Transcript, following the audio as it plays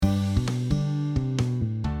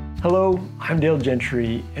Hello, I'm Dale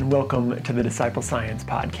Gentry, and welcome to the Disciple Science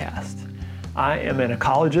Podcast. I am an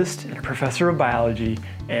ecologist and a professor of biology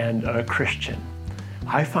and a Christian.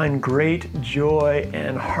 I find great joy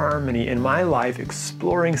and harmony in my life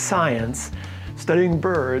exploring science, studying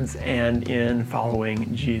birds, and in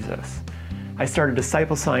following Jesus. I started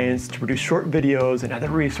Disciple Science to produce short videos and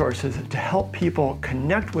other resources to help people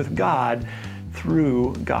connect with God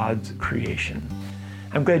through God's creation.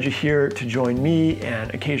 I'm glad you're here to join me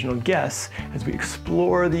and occasional guests as we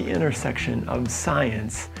explore the intersection of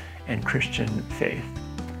science and Christian faith.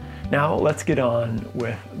 Now let's get on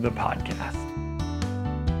with the podcast.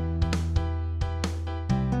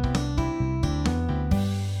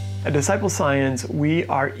 At Disciple Science, we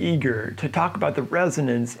are eager to talk about the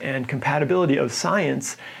resonance and compatibility of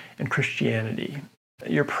science and Christianity.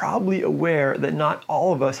 You're probably aware that not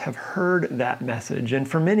all of us have heard that message, and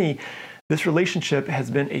for many, this relationship has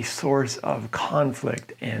been a source of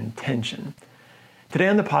conflict and tension. Today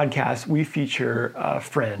on the podcast, we feature a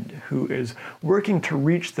friend who is working to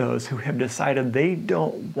reach those who have decided they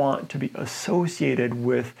don't want to be associated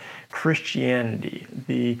with Christianity,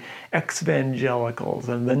 the ex-evangelicals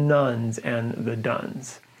and the nuns and the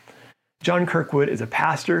duns. John Kirkwood is a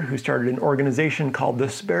pastor who started an organization called The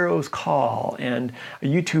Sparrow's Call and a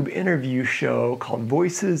YouTube interview show called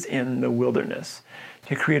Voices in the Wilderness,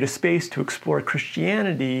 to create a space to explore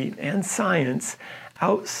Christianity and science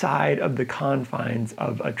outside of the confines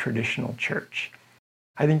of a traditional church.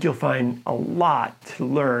 I think you'll find a lot to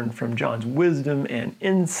learn from John's wisdom and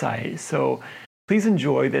insight, so please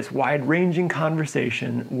enjoy this wide-ranging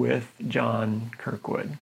conversation with John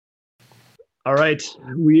Kirkwood. All right,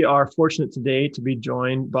 we are fortunate today to be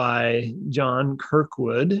joined by John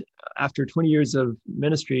Kirkwood. After 20 years of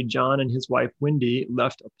ministry, John and his wife, Wendy,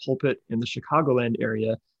 left a pulpit in the Chicagoland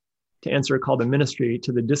area to answer a call to ministry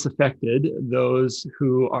to the disaffected, those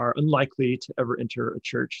who are unlikely to ever enter a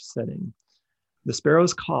church setting. The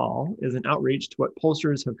Sparrow's Call is an outreach to what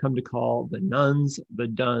pollsters have come to call the nuns, the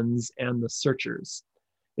duns, and the searchers.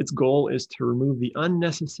 Its goal is to remove the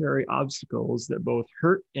unnecessary obstacles that both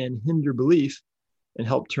hurt and hinder belief and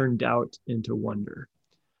help turn doubt into wonder.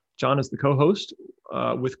 John is the co-host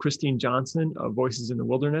with Christine Johnson of Voices in the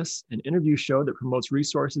Wilderness, an interview show that promotes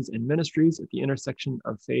resources and ministries at the intersection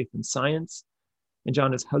of faith and science. And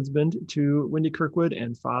John is husband to Wendy Kirkwood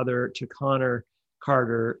and father to Connor,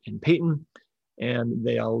 Carter, and Peyton, and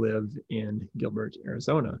they all live in Gilbert,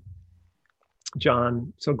 Arizona.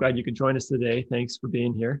 John, so glad you could join us today. Thanks for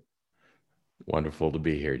being here. Wonderful to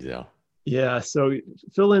be here, Dale. Yeah, so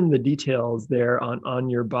fill in the details there on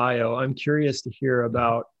your bio. I'm curious to hear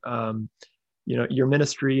about your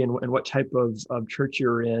ministry and what type of church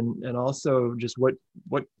you're in, and also just what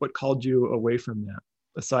called you away from that,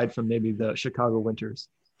 aside from maybe the Chicago winters.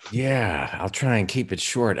 Yeah, I'll try and keep it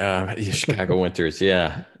short. Chicago winters,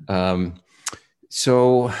 yeah.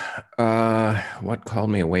 So what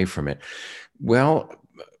called me away from it? Well,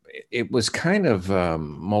 it was kind of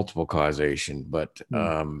multiple causation, but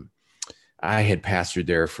I had pastored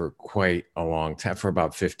there for quite a long time, for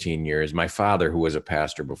about 15 years. My father, who was a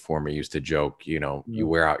pastor before me, used to joke, you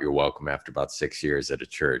wear out your welcome after about 6 years at a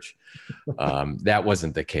church. That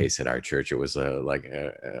wasn't the case at our church. It was like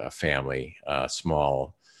a family,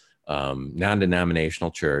 small,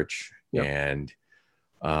 non-denominational church. Yep. And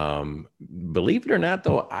believe it or not,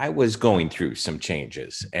 though, I was going through some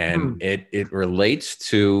changes, and it relates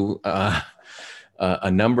to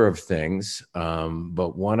a number of things,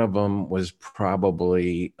 but one of them was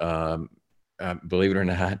probably, believe it or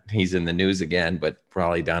not, he's in the news again, but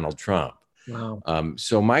probably Donald Trump. Wow.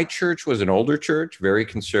 So my church was an older church, very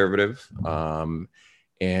conservative,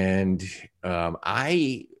 and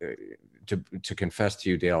I, to confess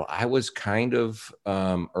to you, Dale, I was kind of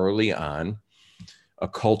early on a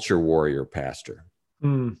culture warrior pastor.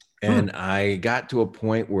 And I got to a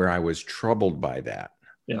point where I was troubled by that.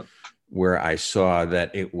 Yeah. Where I saw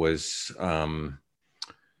that it was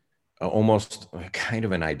almost kind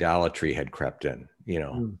of an idolatry had crept in,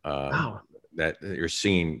 Wow. that you're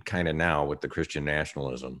seeing kind of now with the Christian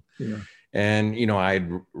nationalism. Yeah. And, I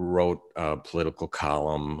wrote a political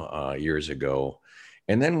column years ago.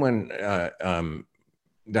 And then when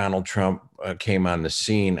Donald Trump came on the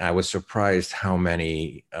scene, I was surprised how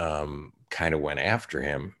many kind of went after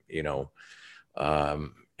him,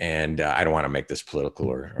 and I don't want to make this political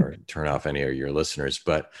or turn off any of your listeners,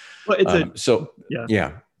 but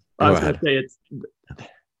yeah. I was going to say it's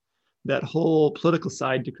that whole political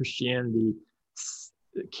side to Christianity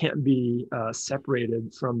can't be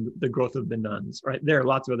separated from the growth of the nuns, right? There are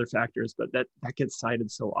lots of other factors, but that gets cited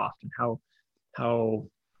so often. How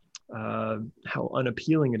how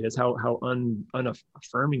unappealing it is, how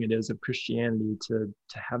unaffirming it is of Christianity to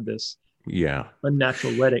have this Yeah.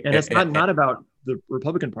 unnatural wedding. And it's not about the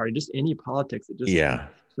Republican Party, just any politics. It just Yeah.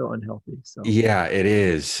 so unhealthy. So Yeah, it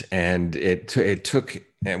is. And it took,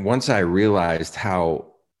 and once I realized how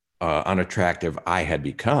unattractive I had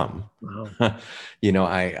become, wow.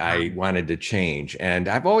 I wanted to change. And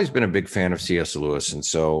I've always been a big fan of C.S. Lewis. And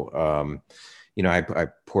so, I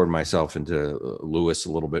poured myself into Lewis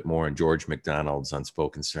a little bit more, and George MacDonald's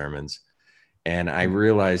Unspoken Sermons. And I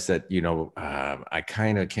realized that, I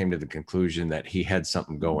kind of came to the conclusion that he had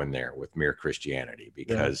something going there with Mere Christianity,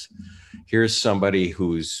 because here's somebody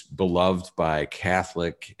who's beloved by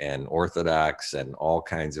Catholic and Orthodox, and all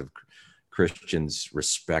kinds of Christians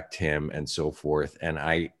respect him and so forth. And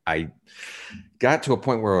I got to a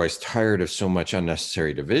point where I was tired of so much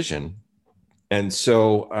unnecessary division. And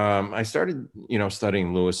so I started,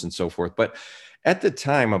 studying Lewis and so forth. But at the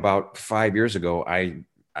time, about 5 years ago, it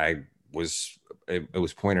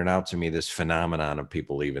was pointed out to me, this phenomenon of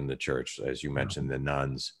people leaving the church, as you mentioned, the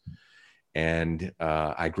nuns. And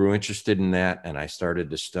I grew interested in that, and I started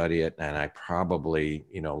to study it. And I probably,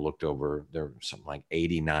 looked over, there were something like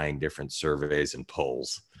 89 different surveys and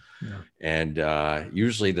polls. Yeah. And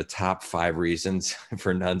usually the top 5 reasons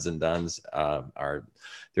for nuns and nuns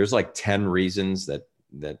there's like 10 reasons that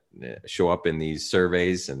show up in these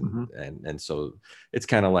surveys. And so it's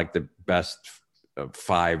kind of like the best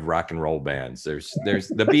 5 rock and roll bands. There's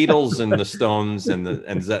the Beatles and the Stones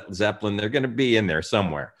and Zeppelin. They're going to be in there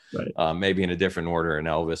somewhere, right. Maybe in a different order, and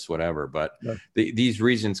Elvis, whatever. But these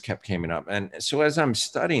reasons kept coming up. And so as I'm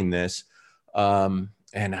studying this, and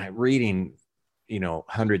I'm reading,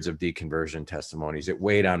 hundreds of deconversion testimonies, it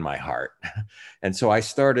weighed on my heart. And so I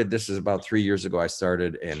started, this is about 3 years ago, I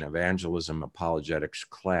started an evangelism apologetics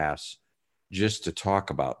class just to talk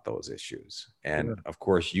about those issues. And of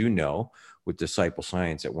course, with Disciple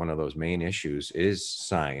Science, that one of those main issues is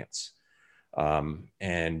science. So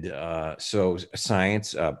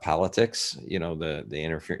science, politics,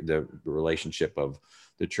 the relationship of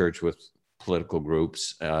the church with political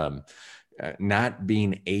groups, not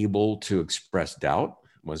being able to express doubt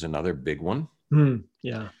was another big one.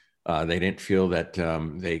 Yeah. They didn't feel that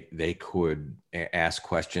they could ask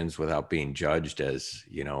questions without being judged as,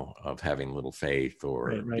 of having little faith,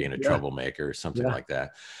 or being a troublemaker or something like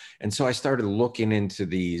that. And so I started looking into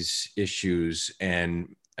these issues,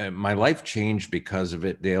 and my life changed because of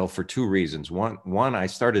it, Dale, for 2 reasons. One, I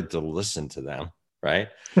started to listen to them, right?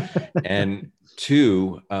 And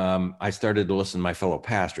 2, I started to listen to my fellow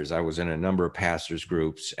pastors. I was in a number of pastors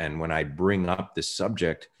groups, and when I bring up this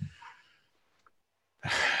subject,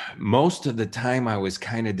 most of the time I was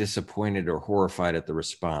kind of disappointed or horrified at the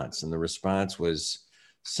response. And the response was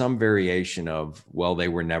some variation of, well, they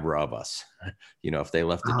were never of us. If they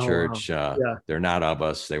left the church, they're not of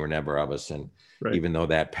us. They were never of us. And even though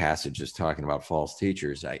that passage is talking about false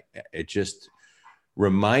teachers, it just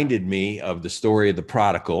reminded me of the story of the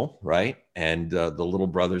prodigal, right? And the little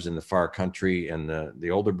brothers in the far country, and the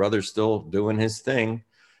older brother's still doing his thing,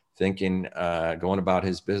 thinking, going about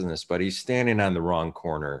his business, but he's standing on the wrong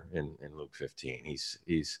corner in Luke 15.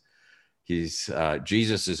 He's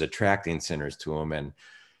Jesus is attracting sinners to him. And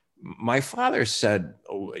my father said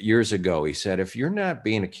years ago, he said, if you're not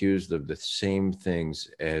being accused of the same things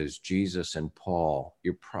as Jesus and Paul,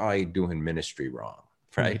 you're probably doing ministry wrong.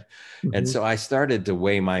 Right. Mm-hmm. And so I started to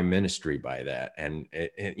weigh my ministry by that. And,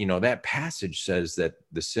 that passage says that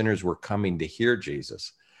the sinners were coming to hear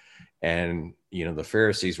Jesus. And, the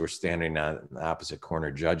Pharisees were standing on the opposite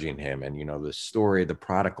corner judging him. And, the story of the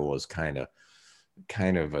prodigal is kind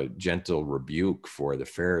of a gentle rebuke for the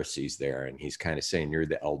Pharisees there. And he's kind of saying, you're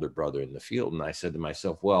the elder brother in the field. And I said to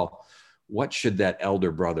myself, well, what should that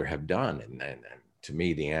elder brother have done? And to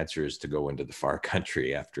me, the answer is to go into the far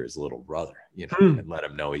country after his little brother, and let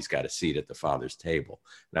him know he's got a seat at the Father's table.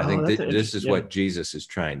 And I think this is what Jesus is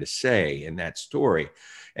trying to say in that story.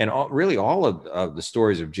 And all of the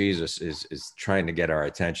stories of Jesus is trying to get our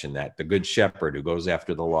attention, that the good shepherd who goes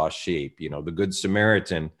after the lost sheep, the good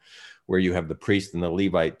Samaritan, where you have the priest and the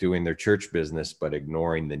Levite doing their church business, but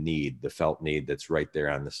ignoring the felt need that's right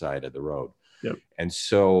there on the side of the road. Yep. And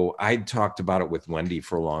so I'd talked about it with Wendy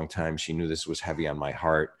for a long time. She knew this was heavy on my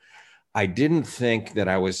heart. I didn't think that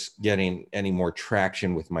I was getting any more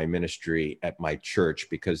traction with my ministry at my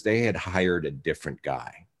church, because they had hired a different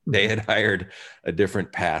guy. They had hired a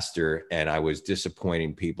different pastor, and I was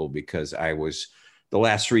disappointing people because the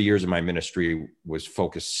last 3 years of my ministry was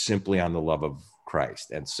focused simply on the love of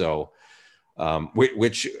Christ. And so,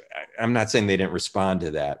 which I'm not saying they didn't respond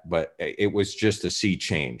to that, but it was just a sea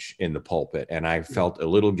change in the pulpit. And I felt a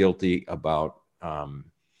little guilty about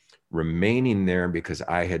remaining there because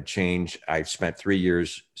I had changed. I spent 3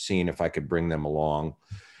 years seeing if I could bring them along,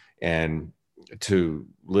 and to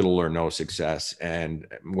little or no success. And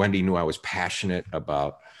Wendy knew I was passionate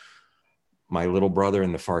about my little brother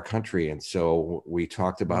in the far country. And so we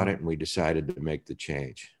talked about it and we decided to make the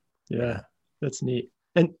change. Yeah, that's neat.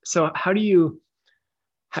 And so how do you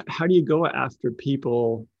go after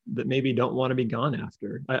people that maybe don't want to be gone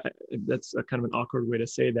after? That's a kind of an awkward way to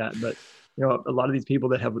say that, but a lot of these people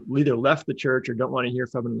that have either left the church or don't want to hear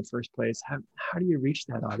from it in the first place, how do you reach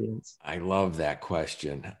that audience? I love that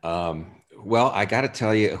question. Well, I got to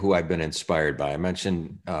tell you who I've been inspired by. I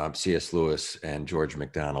mentioned C.S. Lewis and George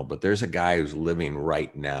MacDonald, but there's a guy who's living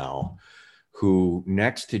right now who,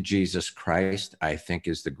 next to Jesus Christ, I think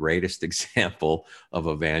is the greatest example of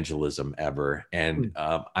evangelism ever. And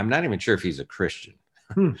I'm not even sure if he's a Christian,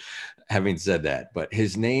 having said that, but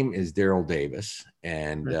his name is Daryl Davis.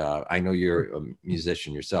 And I know you're a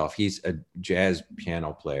musician yourself. He's a jazz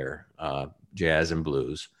piano player, jazz and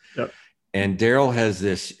blues. Yep. And Daryl has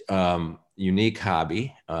this unique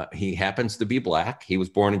hobby. He happens to be Black. He was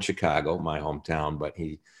born in Chicago, my hometown, but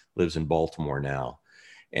he lives in Baltimore now.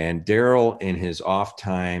 And Daryl, in his off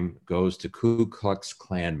time, goes to Ku Klux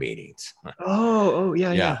Klan meetings.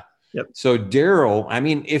 Yeah. Yep. So Daryl, I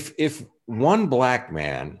mean, if one Black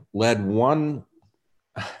man led one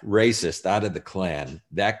racist out of the Klan,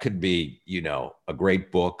 that could be, a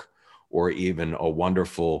great book or even a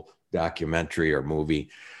wonderful documentary or movie.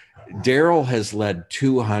 Daryl has led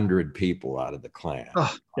 200 people out of the Klan.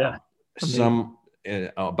 Oh, yeah.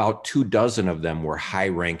 About 24 of them were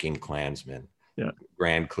high-ranking Klansmen. Yeah.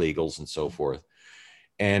 Grand Kleagles and so forth.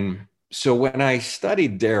 And so when I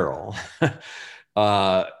studied Daryl,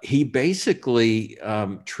 he basically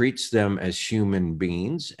treats them as human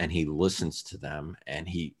beings, and he listens to them, and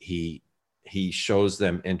he shows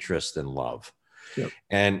them interest and love. Yep.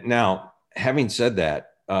 And now, having said that,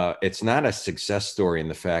 it's not a success story in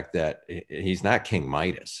the fact that he's not King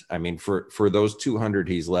Midas. I mean, for those 200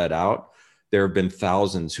 he's led out, there have been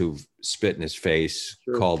thousands who've spit in his face,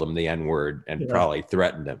 called him the N-word, and probably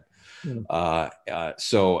threatened him.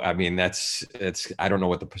 So, I mean, that's, I don't know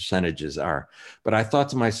what the percentages are, but I thought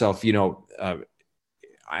to myself,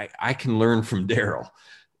 I can learn from Daryl,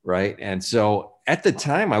 right? And so at the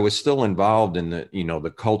time I was still involved in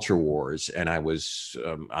the culture wars, and I was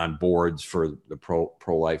on boards for the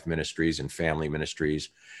pro-life ministries and family ministries.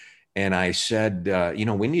 And I said,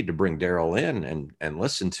 we need to bring Daryl in and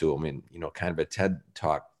listen to him in, kind of a TED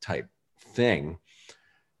Talk type thing,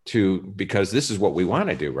 because this is what we want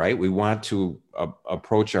to do, right? We want to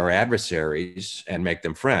approach our adversaries and make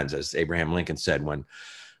them friends. As Abraham Lincoln said,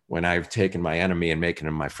 when I've taken my enemy and making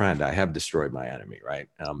him my friend, I have destroyed my enemy, right?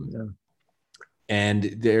 And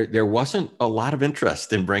there wasn't a lot of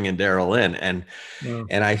interest in bringing Daryl in. And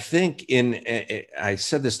I think I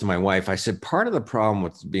said this to my wife, I said, part of the problem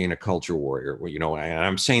with being a culture warrior, and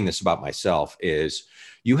I'm saying this about myself, is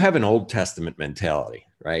you have an Old Testament mentality,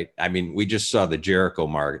 right? I mean, we just saw the Jericho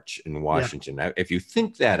March in Washington. Yeah. If you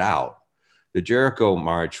think that out, the Jericho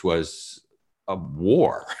March was a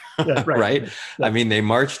war, right? Yeah. I mean, they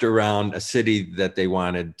marched around a city that they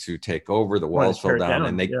wanted to take over. The walls fell down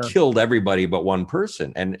and they killed everybody but one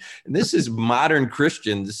person. And this is modern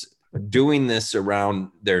Christians doing this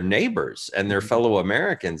around their neighbors and their fellow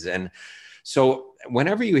Americans. And so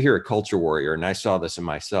whenever you hear a culture warrior, and I saw this in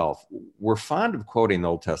myself, we're fond of quoting the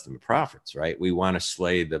Old Testament prophets, right? We want to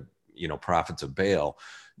slay the, prophets of Baal.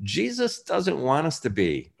 Jesus doesn't want us to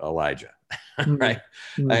be Elijah, right?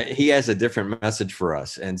 He has a different message for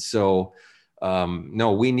us. And so,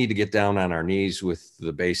 no, we need to get down on our knees with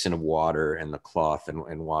the basin of water and the cloth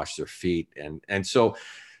and wash their feet. And so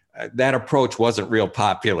that approach wasn't real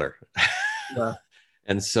popular. Yeah.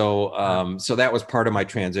 And so, so that was part of my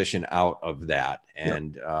transition out of that.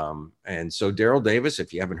 And so Daryl Davis,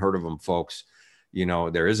 if you haven't heard of him, folks,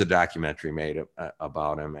 there is a documentary made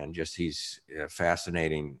about him, and just he's a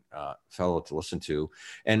fascinating fellow to listen to,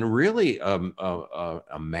 and really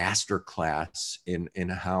a master class in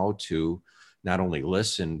how to not only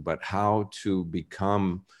listen, but how to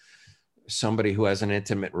become somebody who has an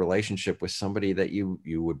intimate relationship with somebody that you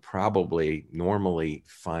would probably normally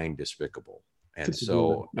find despicable. And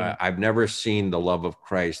so I've never seen the love of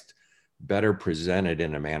Christ better presented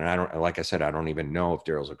in a man. And like I said, I don't even know if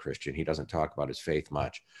Daryl's a Christian. He doesn't talk about his faith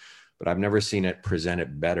much, but I've never seen it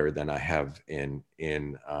presented better than I have in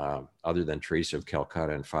other than Teresa of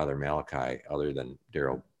Calcutta and Father Malachi, other than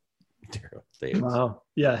Daryl Davis. Wow.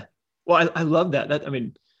 Yeah. Well, I love that. I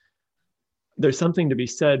mean, there's something to be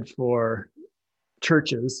said for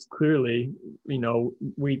churches, clearly,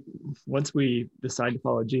 we once we decide to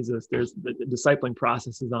follow Jesus, there's the discipling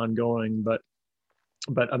process is ongoing, but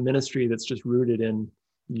a ministry that's just rooted in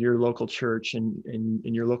your local church and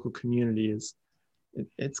in your local community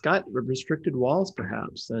it's got restricted walls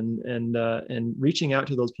perhaps, and reaching out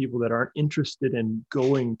to those people that aren't interested in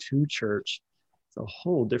going to church, it's a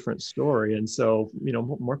whole different story. And so,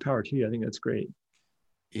 more power to you. I think that's great.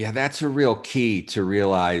 Yeah, that's a real key to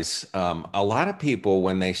realize. A lot of people,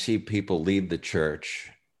 when they see people leave the church,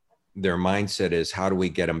 their mindset is, how do we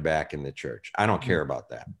get them back in the church? I don't care about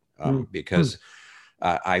that, because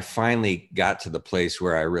I finally got to the place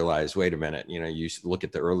where I realized, wait a minute, you look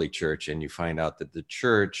at the early church and you find out that the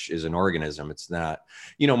church is an organism. It's not,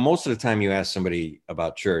 most of the time you ask somebody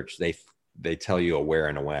about church, they tell you a where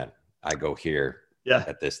and a when. I go here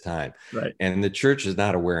at this time. Right. And the church is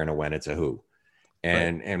not a where and a when, it's a who.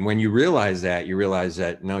 And when you realize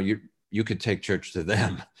that, no, you could take church to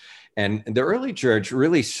them. And the early church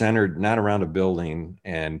really centered not around a building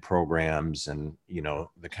and programs and,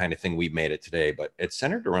 the kind of thing we've made it today, but it's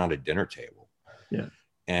centered around a dinner table. Yeah.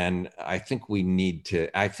 And I think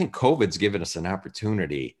I think COVID's given us an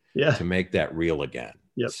opportunity to make that real again.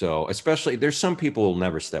 Yep. So especially there's some people who will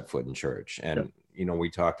never step foot in church. And,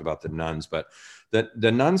 we talked about the nuns, but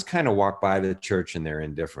the nuns kind of walk by the church and they're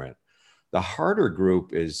indifferent. The harder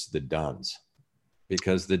group is the dones,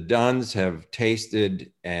 because the dones have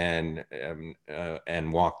tasted and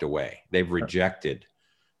walked away. They've rejected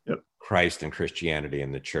Christ and Christianity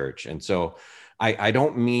and the church. And so I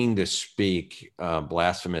don't mean to speak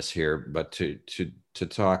blasphemous here, but to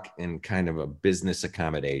talk in kind of a business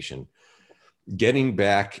accommodation. Getting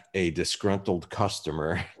back a disgruntled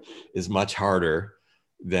customer is much harder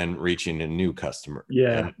than reaching a new customer.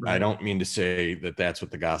 Yeah. Right. I don't mean to say that that's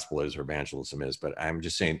what the gospel is or evangelism is, but I'm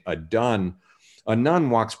just saying a nun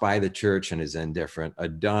walks by the church and is indifferent. A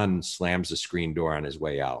dun slams the screen door on his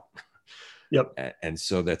way out. Yep. And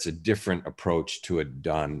so that's a different approach to a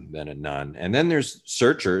dun than a nun. And then there's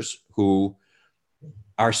searchers who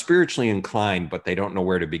are spiritually inclined, but they don't know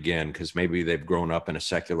where to begin, because maybe they've grown up in a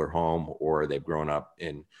secular home or they've grown up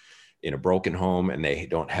in a broken home and they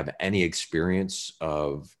don't have any experience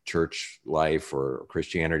of church life or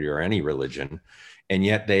Christianity or any religion. And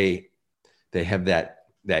yet they have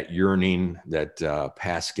that yearning that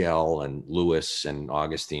Pascal and Lewis and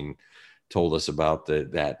Augustine told us about,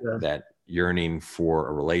 that yearning for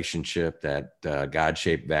a relationship, that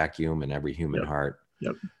God-shaped vacuum in every human heart.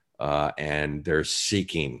 Yep. And they're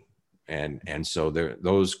seeking. And so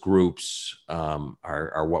those groups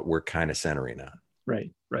are what we're kind of centering on.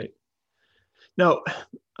 Right. Now,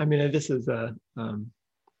 I mean, this is a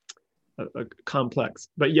complex,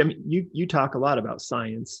 but you talk a lot about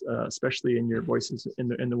science, especially in your Voices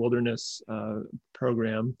in the Wilderness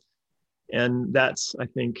program, and that's, I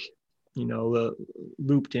think,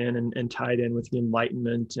 looped in and tied in with the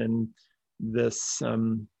Enlightenment and this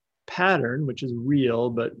pattern, which is real,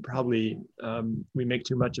 but probably we make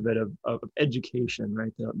too much of it of education,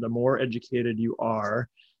 right? The more educated you are,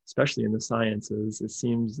 especially in the sciences, it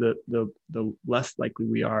seems that the less likely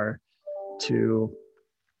we are to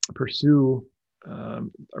pursue a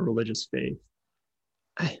religious faith.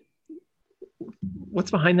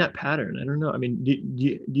 What's behind that pattern? I don't know. I mean,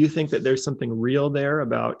 do you think that there's something real there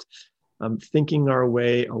about thinking our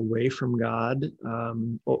way away from God,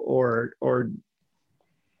 or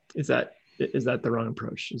is that the wrong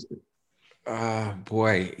approach?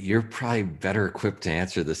 Boy, you're probably better equipped to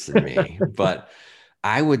answer this than me, but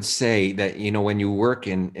I would say that, when you work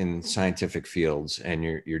in scientific fields and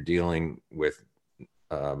you're dealing with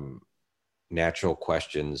natural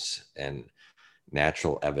questions and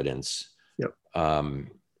natural evidence, and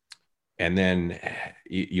then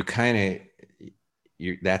you kind of,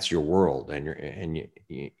 that's your world, and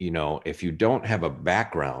if you don't have a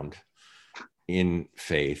background in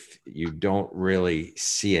faith, you don't really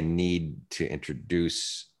see a need to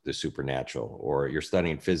introduce the supernatural. Or you're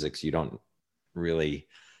studying physics, you don't really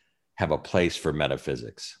have a place for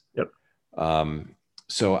metaphysics. Yep.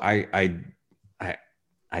 So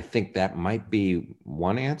I think that might be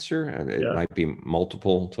one answer. It might be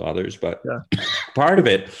multiple to others, but part of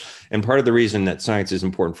it, and part of the reason that science is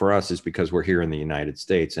important for us, is because we're here in the United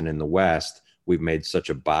States, and in the West, we've made such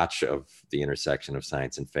a botch of the intersection of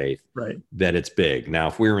science and faith, right, that it's big. Now,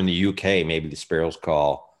 if we were in the UK, maybe the Sparrow's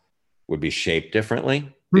Call would be shaped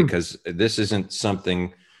differently, because this isn't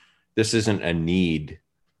a need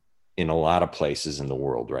in a lot of places in the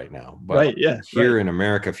world right now. But here in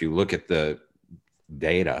America, if you look at the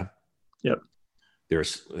data,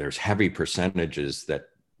 there's heavy percentages that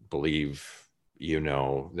believe,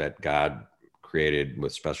 that God created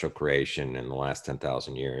with special creation in the last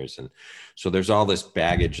 10,000 years. And so there's all this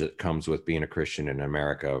baggage that comes with being a Christian in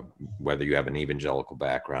America, whether you have an evangelical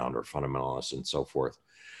background or fundamentalist and so forth.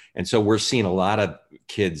 And so we're seeing a lot of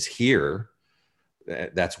kids here.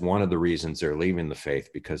 That's one of the reasons they're leaving the faith,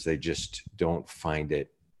 because they just don't find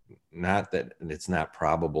it, not that it's not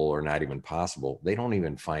probable or not even possible. They don't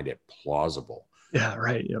even find it plausible. Yeah,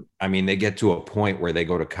 right. Yep. I mean, they get to a point where they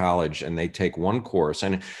go to college and they take one course.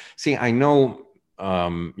 And see, I know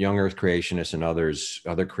young earth creationists and other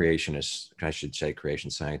creationists, I should say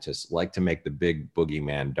creation scientists, like to make the big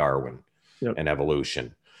boogeyman Darwin and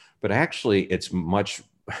evolution. But actually,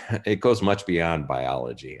 it goes much beyond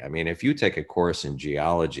biology. I mean, if you take a course in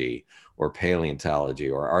geology or paleontology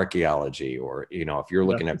or archaeology, or, if you're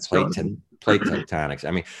looking at plate tectonics,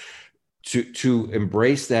 I mean, to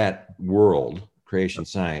embrace that world, creation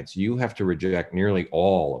science, you have to reject nearly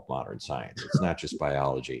all of modern science. It's not just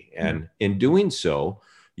biology. And in doing so,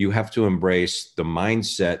 you have to embrace the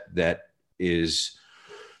mindset that is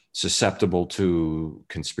susceptible to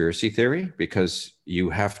conspiracy theory, because you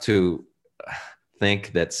have to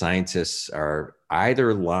think that scientists are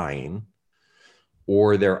either lying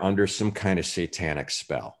or they're under some kind of satanic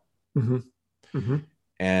spell. Mm-hmm. Mm-hmm.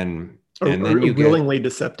 And then you willingly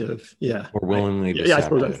deceptive. Yeah. Or willingly deceptive. Yeah,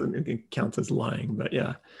 I suppose it counts as lying, but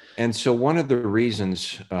yeah. And so one of the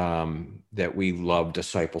reasons that we love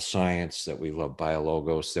disciple science, that we love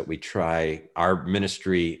BioLogos, that we try our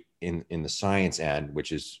ministry in the science end,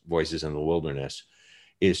 which is Voices in the Wilderness,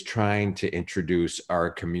 is trying to introduce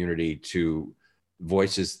our community to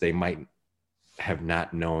voices they might have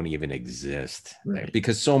not known even exist. Right?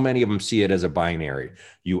 Because so many of them see it as a binary.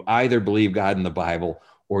 You either believe God in the Bible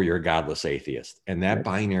or you're a godless atheist. And that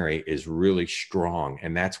binary is really strong.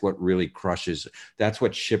 And that's what really crushes, that's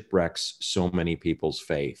what shipwrecks so many people's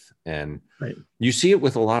faith. And you see it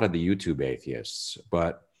with a lot of the YouTube atheists.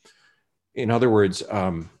 But in other words,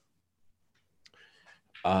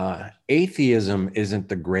 atheism isn't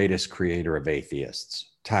the greatest creator of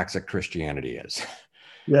atheists. Toxic Christianity is.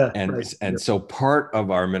 Yeah. And so part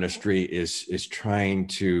of our ministry is trying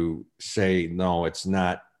to say, no, it's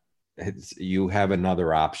not. You have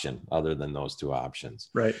another option other than those two options.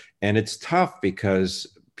 Right. And it's tough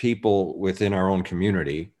because people within our own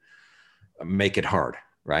community make it hard,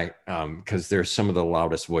 right? Because there's some of the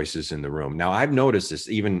loudest voices in the room. Now, I've noticed this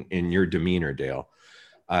even in your demeanor, Dale.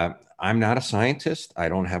 I'm not a scientist. I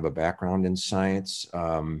don't have a background in science.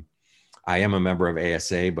 I am a member of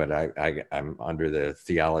ASA, but I'm under the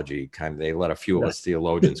theology kind of, they let a few of us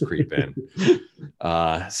theologians creep in.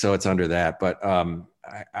 So it's under that. But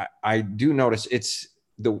I do notice it's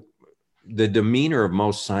the demeanor of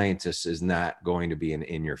most scientists is not going to be an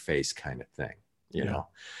in your face kind of thing, you know?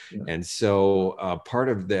 Yeah. And so part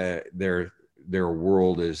of their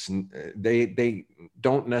world is they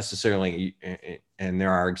don't necessarily, and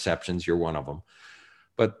there are exceptions, you're one of them,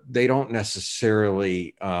 but they don't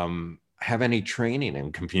necessarily have any training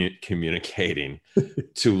in communicating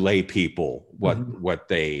to lay people what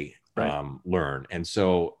they learn. And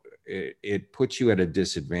so it puts you at a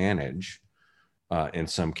disadvantage in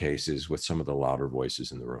some cases with some of the louder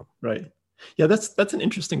voices in the room. Right. Yeah, that's an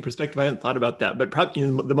interesting perspective. I hadn't thought about that, but probably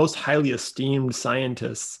the most highly esteemed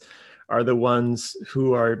scientists are the ones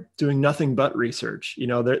who are doing nothing but research.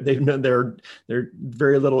 They're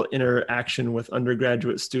very little interaction with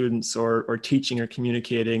undergraduate students or teaching or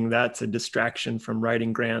communicating. That's a distraction from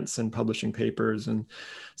writing grants and publishing papers. And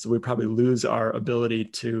so we probably lose our ability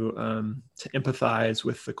to empathize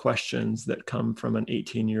with the questions that come from an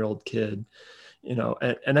 18-year-old kid, and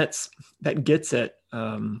that gets at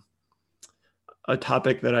a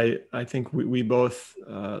topic that I think we both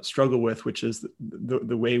struggle with, which is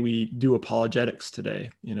the way we do apologetics today,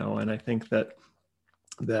 and I think that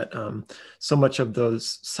so much of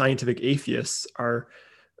those scientific atheists are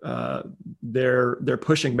they're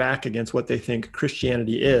pushing back against what they think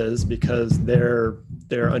Christianity is, because their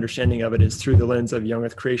understanding of it is through the lens of young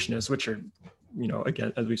earth creationists, which are,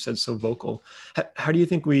 again, as we've said, so vocal. How do you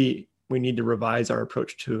think we need to revise our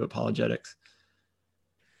approach to apologetics?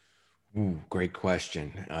 Ooh, great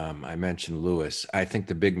question. I mentioned Lewis. I think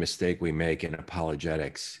the big mistake we make in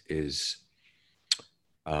apologetics is,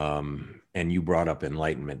 and you brought up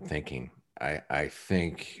enlightenment thinking. I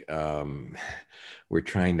think we're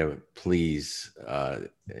trying to please,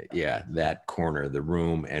 that corner of the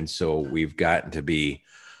room. And so we've gotten to be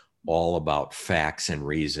all about facts and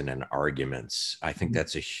reason and arguments. I think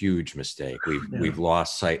that's a huge mistake. We've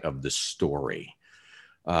lost sight of the story.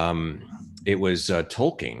 It was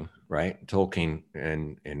Tolkien, right? Tolkien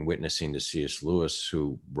and witnessing to C.S. Lewis,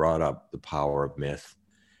 who brought up the power of myth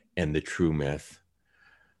and the true myth.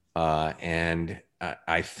 And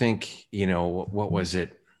I think, what was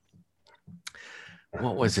it?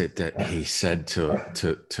 What was it that he said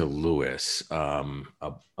to Lewis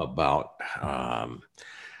about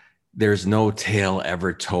there's no tale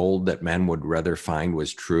ever told that men would rather find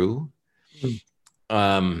was true.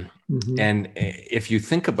 And if you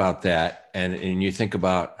think about that, and you think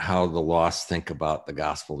about how the lost think about the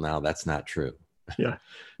gospel now, that's not true. Yeah,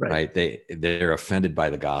 right. They're offended by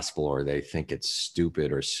the gospel, or they think it's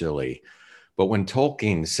stupid or silly. But when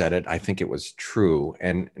Tolkien said it, I think it was true.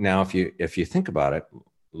 And now, if you think about it,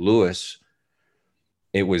 Lewis,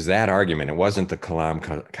 it was that argument. It wasn't the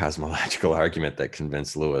Kalam cosmological argument that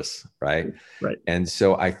convinced Lewis, right? Right. And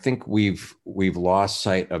so I think we've lost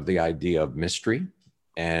sight of the idea of mystery,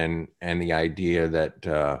 and the idea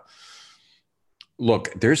that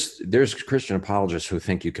look, there's Christian apologists who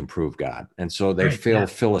think you can prove God, and so they fail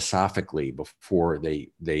philosophically before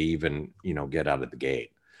they even get out of the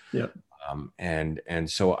gate. Yeah. And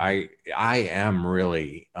so I am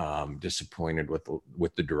really disappointed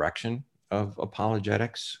with the direction of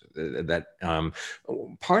apologetics. That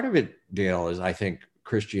part of it, Dale, is I think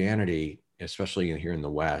Christianity, especially here in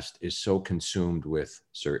the West, is so consumed with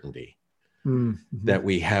certainty that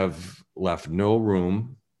we have left no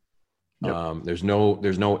room. There's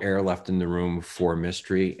no air left in the room for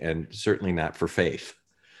mystery, and certainly not for faith,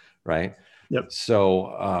 right? Yep.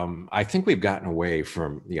 So I think we've gotten away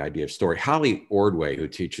from the idea of story. Holly Ordway, who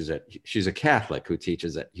teaches she's a Catholic who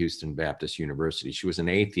teaches at Houston Baptist University. She was an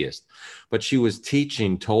atheist, but she was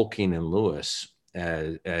teaching Tolkien and Lewis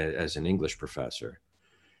as an English professor.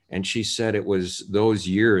 And she said it was those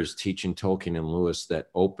years teaching Tolkien and Lewis that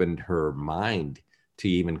opened her mind to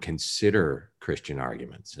even consider Christian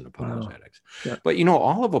arguments in apologetics. Wow. Yeah. But,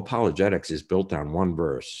 all of apologetics is built on one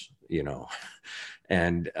verse,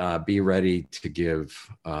 and be ready to give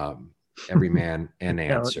every man an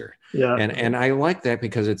answer. Yeah. And I like that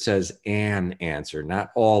because it says an answer,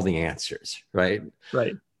 not all the answers, right?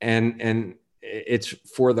 Right. And it's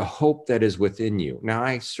for the hope that is within you. Now,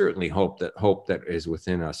 I certainly hope that is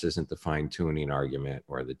within us isn't the fine-tuning argument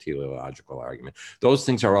or the teleological argument. Those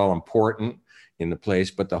things are all important in the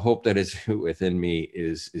place, but the hope that is within me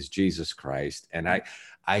is Jesus Christ. And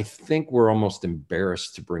I think we're almost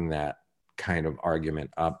embarrassed to bring that kind of argument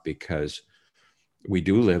up because we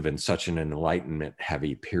do live in such an enlightenment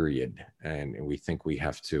heavy period, and we think we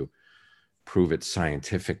have to prove it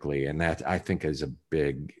scientifically. And that, I think, is a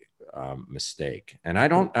big mistake. And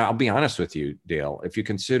I'll be honest with you, Dale, if you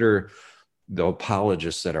consider the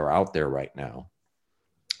apologists that are out there right now,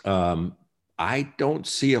 I don't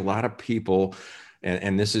see a lot of people,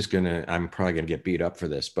 and this is I'm probably gonna get beat up for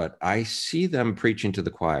this, but I see them preaching to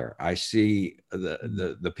the choir. I see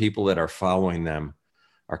the people that are following them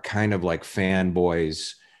are kind of like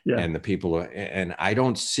fanboys, and the people, and I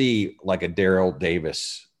don't see like a Daryl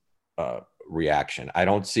Davis reaction. I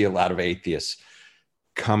don't see a lot of atheists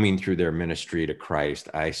coming through their ministry to Christ.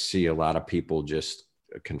 I see a lot of people just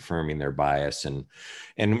confirming their bias, and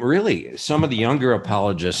really some of the younger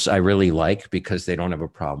apologists I really like because they don't have a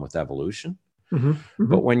problem with evolution.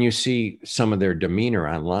 But when you see some of their demeanor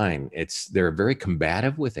online, they're very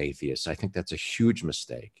combative with atheists. I think that's a huge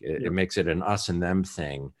mistake. It makes it an us and them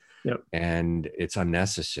thing. And it's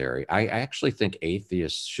unnecessary. I actually think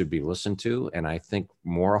atheists should be listened to, and I think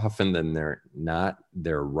more often than they're not,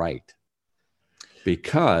 they're right.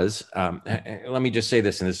 Because let me just say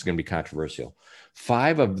this, and this is going to be controversial.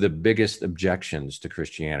 5 of the biggest objections to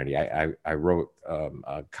Christianity, I wrote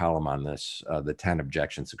a column on this, the 10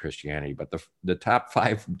 objections to Christianity, but the top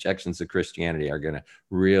 5 objections to Christianity are going to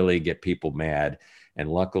really get people mad. And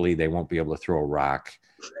luckily they won't be able to throw a rock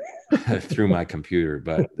through my computer,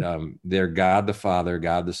 but they're God the Father,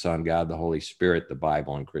 God the Son, God the Holy Spirit, the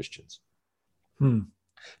Bible, and Christians. Now,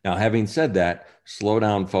 having said that, slow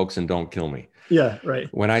down, folks, and don't kill me. Yeah, right.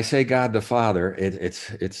 When I say God the Father, it's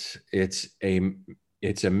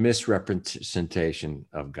a misrepresentation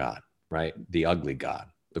of God, right? The ugly God,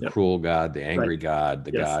 the cruel God, the angry God,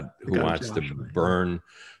 the God who wants to burn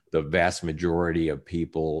the vast majority of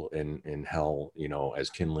people in hell, as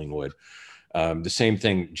kindling wood. The same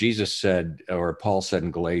thing Jesus said, or Paul said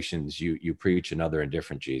in Galatians, you preach another and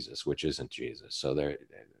different Jesus, which isn't Jesus. So there,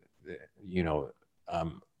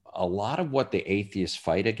 a lot of what the atheists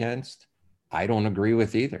fight against, I don't agree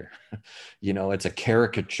with either. It's a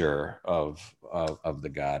caricature of the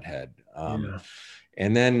Godhead.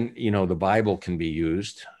 And then, the Bible can be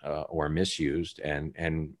used or misused.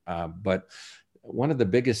 But one of the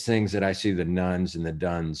biggest things that I see the nuns and the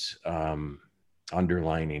duns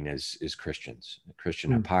underlining is Christians,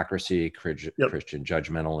 Christian hypocrisy, Christian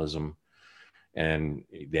judgmentalism. and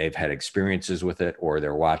they've had experiences with it, or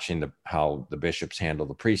they're watching how the bishops handle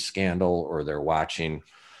the priest scandal, or they're watching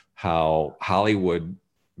how Hollywood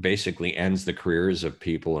basically ends the careers of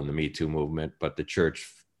people in the Me Too movement, but the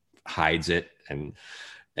church hides it and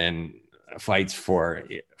fights for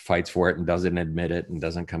it and doesn't admit it and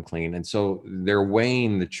doesn't come clean. And so they're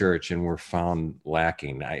weighing the church, and we're found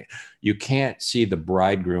lacking. You can't see the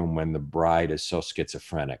bridegroom when the bride is so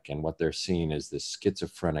schizophrenic, and what they're seeing is this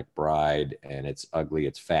schizophrenic bride, and it's ugly,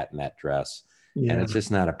 it's fat in that dress, and it's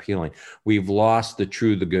just not appealing. We've lost the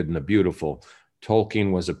true, the good, and the beautiful.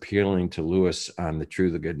 Tolkien was appealing to Lewis on the true,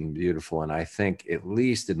 the good, and beautiful, and I think, at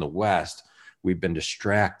least in the West, we've been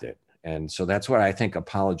distracted. And so that's what I think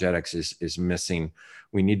apologetics is missing.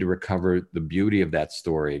 We need to recover the beauty of that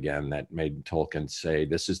story again that made Tolkien say,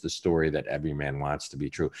 this is the story that every man wants to be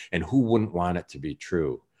true. And who wouldn't want it to be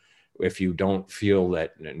true if you don't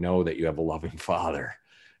know that you have a loving father?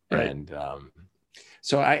 Right. And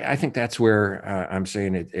so I think that's where I'm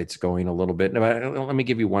saying it's going a little bit. Let me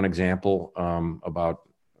give you one example about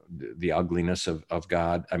the ugliness of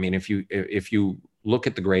God. I mean, if you look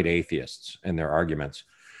at the great atheists and their arguments,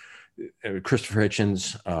 Christopher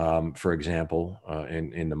Hitchens, for example,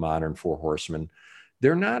 in the modern Four Horsemen,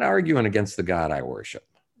 they're not arguing against the God I worship.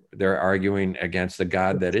 They're arguing against the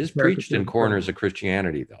God that is preached in corners of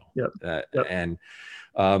Christianity, though. Yep. And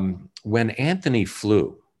when Anthony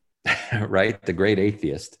Flew, right, the great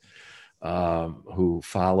atheist, who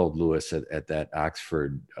followed Lewis at that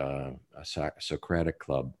Oxford Socratic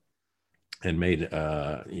club and made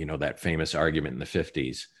that famous argument in the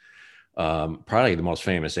 50s, probably the most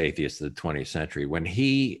famous atheist of the 20th century, when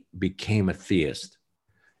he became a theist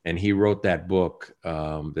and he wrote that book,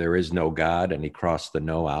 There Is No God, and he crossed the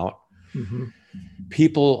no out,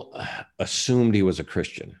 people assumed he was a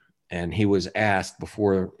Christian. And he was asked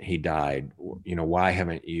before he died, why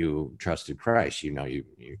haven't you trusted Christ?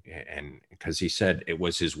 And because he said it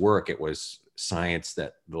was his work, it was science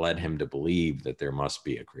that led him to believe that there must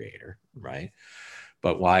be a creator, right?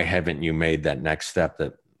 But why haven't you made that next step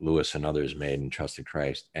that Lewis and others made and trusted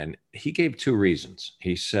Christ? And he gave two reasons.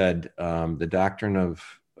 He said the doctrine of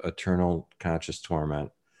eternal conscious torment,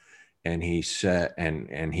 and he said,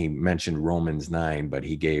 and he mentioned Romans 9, but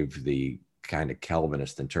he gave the kind of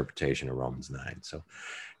Calvinist interpretation of Romans 9. So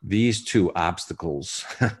these two obstacles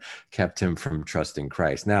kept him from trusting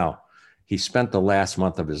Christ. Now, he spent the last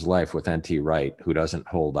month of his life with N.T. Wright, who doesn't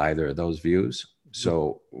hold either of those views.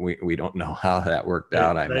 So we don't know how that worked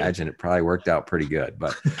out. I imagine it probably worked out pretty good.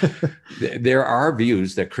 But there are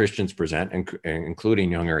views that Christians present,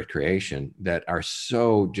 including young earth creation, that are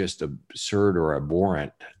so just absurd or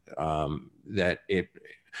abhorrent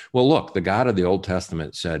well, look, the God of the Old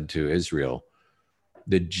Testament said to Israel,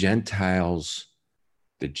 the Gentiles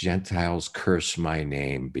curse my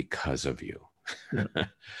name because of you. Yeah.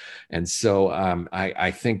 And so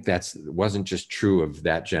I think wasn't just true of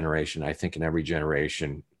that generation. I think in every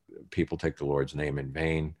generation, people take the Lord's name in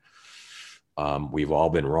vain. We've all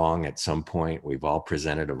been wrong at some point. We've all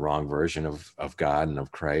presented a wrong version of God and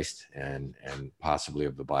of Christ and possibly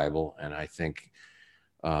of the Bible. And I think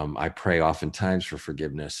I pray oftentimes for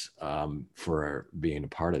forgiveness for being a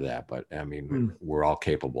part of that. But I mean, we're all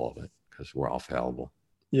capable of it because we're all fallible.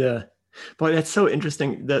 Yeah. Boy, that's so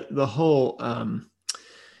interesting that the whole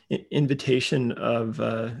invitation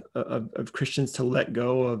of Christians to let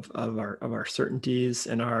go of our certainties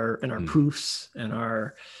and our proofs and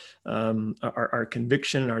our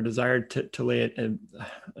conviction, our desire to lay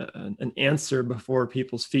an answer before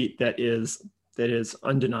people's feet that is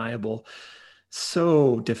undeniable.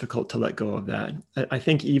 So difficult to let go of that. I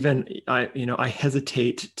think even I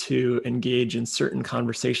hesitate to engage in certain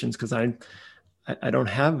conversations because I don't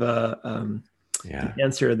have an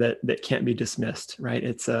answer that can't be dismissed, right?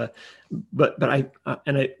 It's but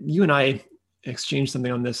you and I exchanged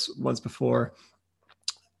something on this once before.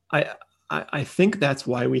 I think that's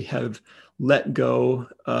why we have let go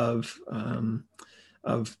of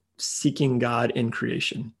seeking God in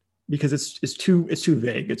creation, because it's too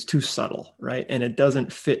vague, it's too subtle, right? And it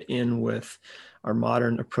doesn't fit in with our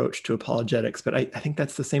modern approach to apologetics. But I think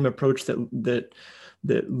that's the same approach that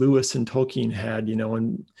Lewis and Tolkien had,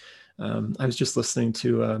 and I was just listening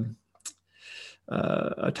to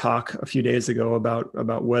a talk a few days ago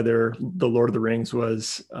about whether the Lord of the Rings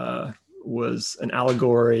was an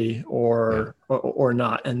allegory or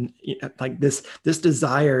not, and like this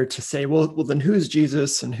desire to say, well, then who's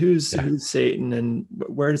Jesus and who's Satan and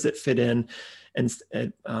where does it fit in, and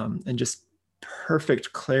just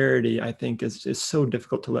perfect clarity, I think is so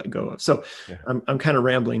difficult to let go of. So I'm kind of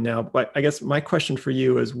rambling now, but I guess my question for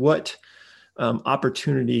you is, what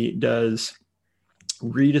opportunity does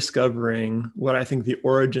rediscovering what I think the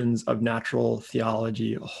origins of natural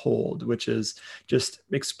theology hold, which is just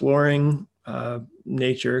exploring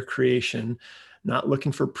nature, creation, not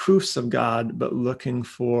looking for proofs of God, but looking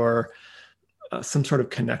for some sort of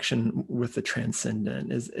connection with the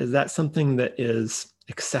transcendent. Is that something that is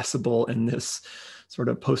accessible in this sort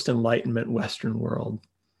of post-Enlightenment Western world?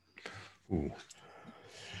 Ooh.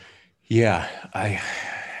 Yeah,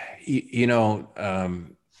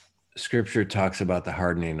 Scripture talks about the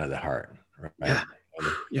hardening of the heart, right? Yeah,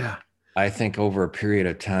 yeah. I think over a period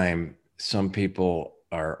of time, some people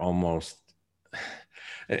are almost,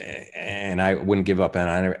 and I wouldn't give up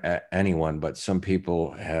on anyone, but some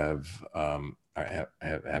people have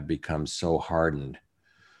become so hardened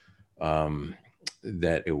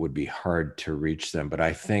that it would be hard to reach them. But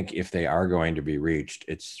I think if they are going to be reached,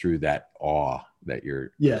 it's through that awe that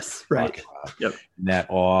you're right. about. Yep. That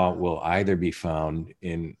awe will either be found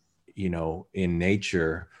in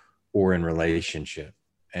nature or in relationship.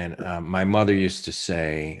 And my mother used to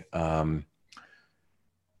say,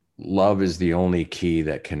 love is the only key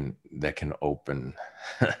that can open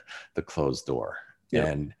the closed door. Yep.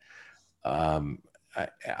 And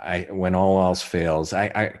I when all else fails,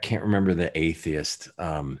 I can't remember the atheist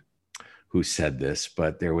who said this,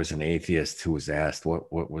 but there was an atheist who was asked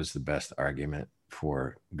what was the best argument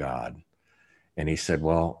for God. And he said,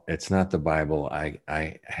 well, it's not the Bible.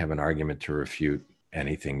 I have an argument to refute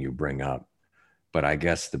anything you bring up, but I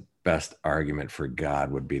guess the best argument for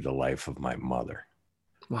God would be the life of my mother.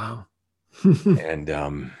 Wow. And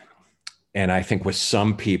I think with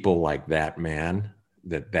some people like that man,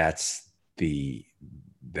 that's the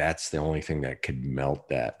only thing that could melt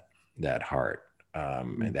that heart.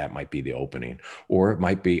 And that might be the opening, or it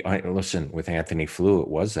might be, listen, with Anthony Flew, it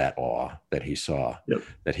was that awe that he saw, yep,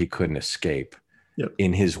 that he couldn't escape, yep,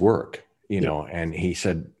 in his work, yep, and he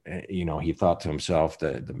said, he thought to himself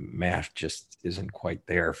that the math just isn't quite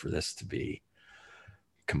there for this to be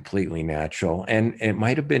completely natural. And it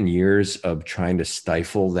might've been years of trying to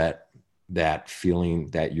stifle that feeling,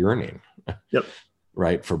 that yearning, yep,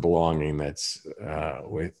 right, for belonging that's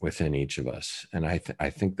within each of us. And I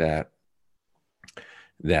think that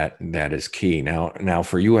is key. Now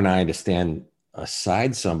for you and I to stand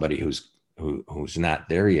aside somebody who's not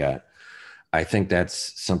there yet, I think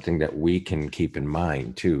that's something that we can keep in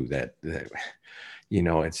mind too, that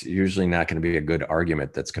it's usually not going to be a good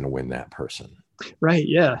argument that's going to win that person. Right.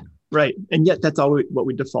 Yeah. Right. And yet that's always what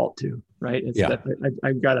we default to, right? It's that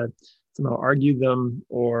I've got to somehow argue them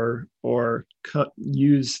or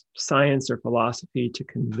use science or philosophy to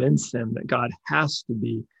convince them that God has to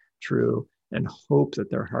be true, and hope that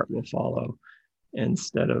their heart will follow,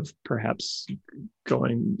 instead of perhaps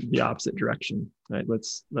going the opposite direction. Right?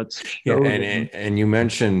 Let's and you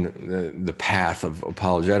mentioned the path of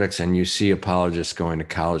apologetics, and you see apologists going to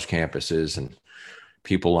college campuses, and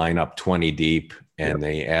people line up 20 deep, and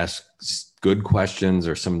they ask good questions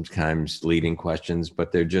or sometimes leading questions, but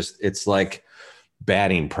it's like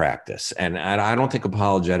batting practice. And I don't think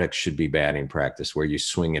apologetics should be batting practice where you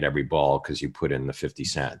swing at every ball because you put in the 50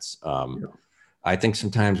 cents. I think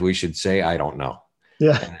sometimes we should say, I don't know.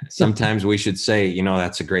 Yeah. And sometimes we should say,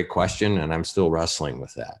 that's a great question, and I'm still wrestling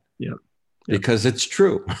with that. Yeah. Because it's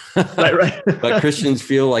true. Right. But Christians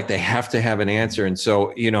feel like they have to have an answer. And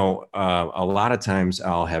so, a lot of times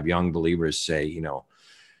I'll have young believers say,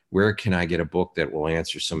 where can I get a book that will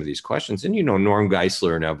answer some of these questions? And, Norm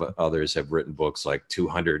Geisler and others have written books like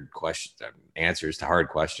 200 answers to hard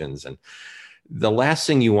questions. And the last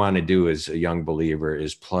thing you want to do as a young believer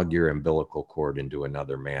is plug your umbilical cord into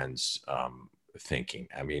another man's thinking.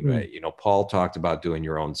 I mean, Paul talked about doing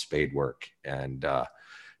your own spade work and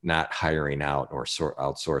not hiring out or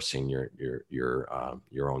outsourcing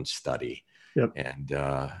your own study. Yep.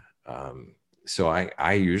 And so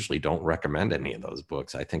I usually don't recommend any of those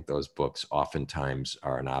books. I think those books oftentimes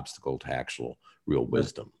are an obstacle to actual real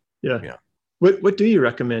wisdom. Yeah. What do you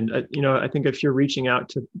recommend? I think if you're reaching out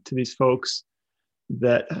to these folks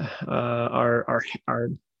that are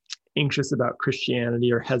anxious about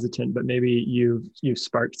Christianity or hesitant, but maybe you've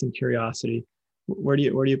sparked some curiosity, where do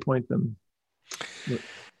you point them?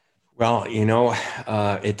 Well,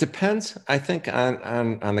 it depends, I think,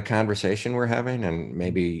 on the conversation we're having and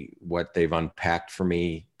maybe what they've unpacked for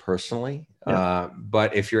me personally. Yeah.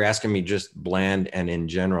 But if you're asking me just bland and in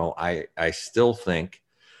general, I still think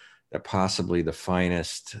that possibly the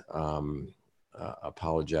finest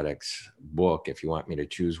apologetics book, if you want me to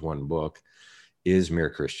choose one book, is Mere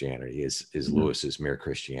Christianity, is Lewis's Mere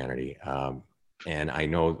Christianity. And I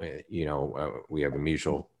know, we have a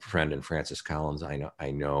mutual friend in Francis Collins. I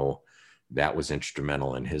know that was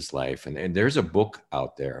instrumental in his life. And there's a book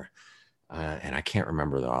out there and I can't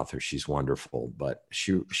remember the author. She's wonderful, but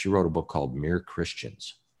she wrote a book called Mere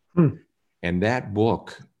Christians. And that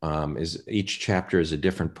book is, each chapter is a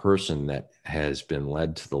different person that has been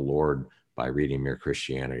led to the Lord by reading Mere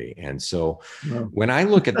Christianity. And so when I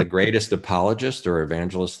look at the greatest apologist or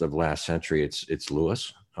evangelist of last century, it's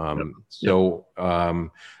Lewis.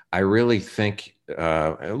 I really think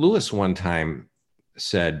Lewis one time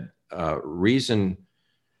said, reason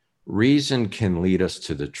can lead us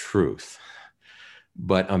to the truth,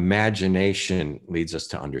 but imagination leads us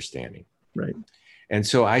to understanding. Right. And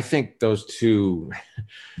so I think those two,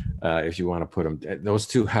 if you want to put them, those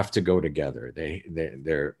two have to go together.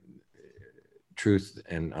 They're truth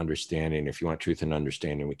and understanding. If you want truth and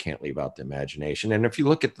understanding, we can't leave out the imagination. And if you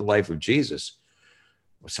look at the life of Jesus,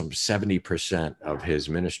 some 70% of his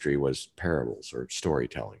ministry was parables or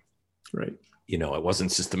storytelling. Right. You know, it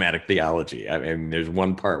wasn't systematic theology. I mean, there's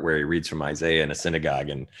one part where he reads from Isaiah in a synagogue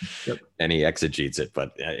and he exegetes it.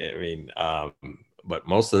 But I mean, but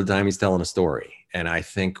most of the time he's telling a story. And I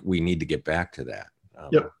think we need to get back to that.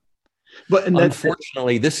 But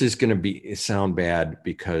unfortunately, this is going to sound bad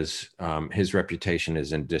because his reputation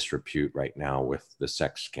is in disrepute right now with the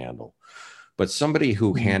sex scandal. But somebody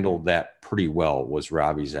who handled that pretty well was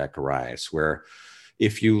Ravi Zacharias, where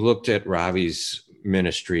if you looked at Ravi's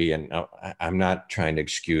ministry, and I'm not trying to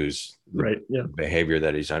excuse the behavior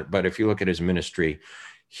that he's on, but if you look at his ministry,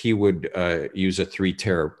 he would use a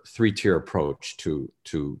three-tier approach to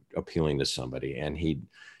appealing to somebody. And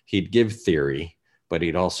he'd give theory, but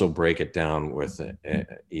he'd also break it down with,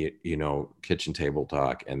 kitchen table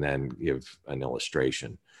talk and then give an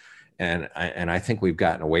illustration. And I think we've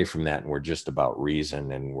gotten away from that, and we're just about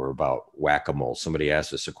reason, and we're about whack-a-mole. Somebody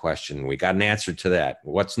asks us a question, we got an answer to that.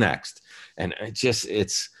 What's next? And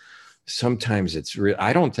sometimes it's real.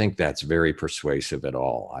 I don't think that's very persuasive at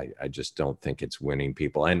all. I just don't think it's winning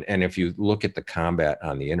people. And if you look at the combat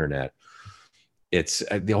on the internet, it's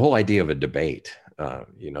the whole idea of a debate.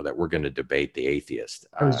 That we're going to debate the atheist.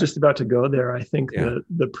 I was just about to go there. I think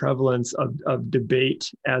the prevalence of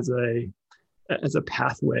debate as a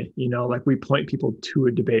pathway, like we point people to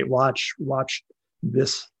a debate. Watch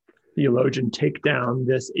this theologian take down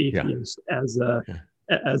this atheist as a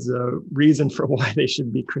reason for why they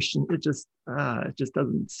should be Christian. It just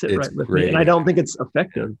doesn't sit right with me, and I don't think it's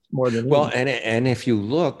effective more than and if you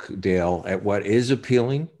look, Dale, at what is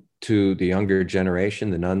appealing to the younger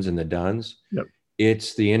generation, the nuns and the duns.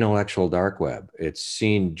 It's the intellectual dark web. It's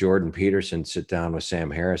seeing Jordan Peterson sit down with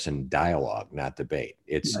Sam Harris and dialogue, not debate.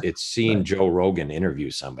 It's seeing Joe Rogan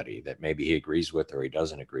interview somebody that maybe he agrees with or he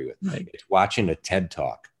doesn't agree with. It's watching a TED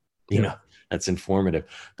talk, that's informative.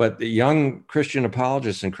 But the young Christian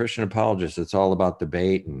apologists, it's all about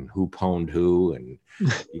debate and who pwned who. And,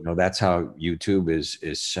 that's how YouTube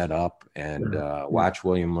is set up. And watch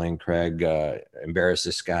William Lane Craig embarrass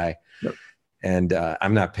this guy. And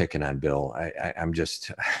I'm not picking on Bill. I'm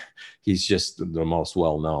just, he's just the most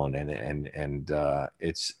well-known, and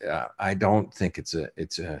it's. I don't think it's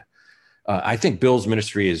a. I think Bill's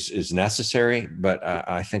ministry is necessary, but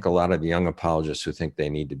I think a lot of the young apologists who think they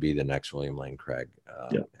need to be the next William Lane Craig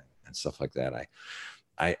and stuff like that.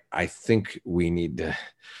 I think we need to.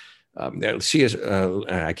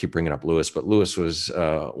 I keep bringing up Lewis, but Lewis was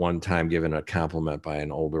one time given a compliment by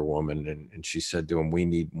an older woman, and she said to him, "We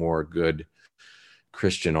need more good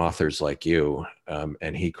Christian authors like you."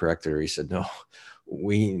 And he corrected her. He said, "No,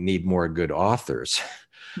 we need more good authors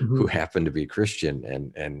who happen to be Christian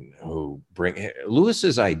and who bring."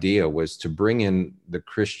 Lewis's idea was to bring in the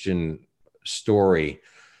Christian story,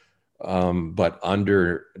 but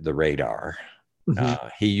under the radar.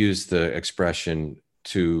 He used the expression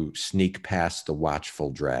to sneak past the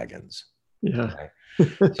watchful dragons.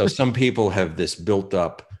 So some people have this built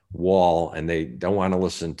up wall, and they don't want to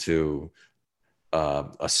listen to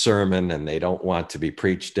a sermon, and they don't want to be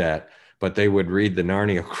preached at, but they would read the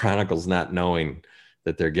Narnia Chronicles not knowing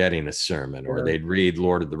that they're getting a sermon, or they'd read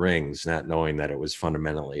Lord of the Rings not knowing that it was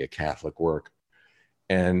fundamentally a Catholic work.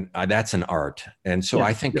 And that's an art. And so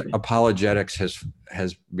I think apologetics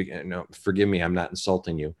has forgive me, I'm not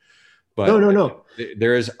insulting you, but no.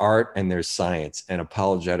 There is art and there's science, and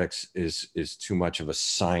apologetics is too much of a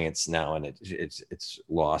science now, and it's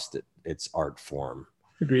lost its art form.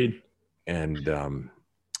 Agreed. And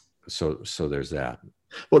so there's that.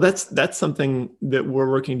 Well, that's something that we're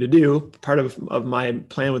working to do. Part of my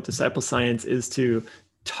plan with Disciple Science is to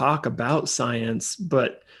talk about science,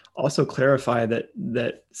 but also clarify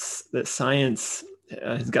that science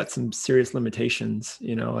has got some serious limitations,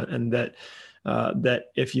 and that that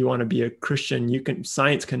if you want to be a Christian,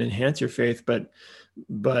 science can enhance your faith, but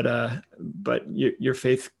your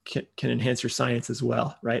faith can enhance your science as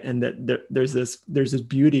well, right? And that there's this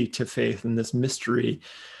beauty to faith and this mystery,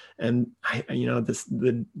 and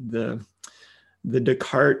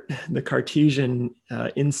the Cartesian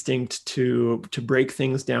instinct to break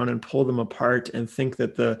things down and pull them apart and think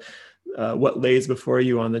that what lays before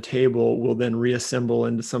you on the table will then reassemble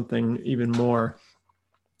into something even more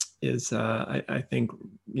is I think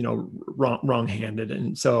wrong-handed.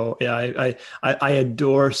 And so yeah, I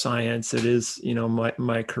adore science. It is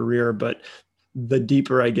my career, but the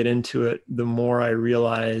deeper I get into it, the more I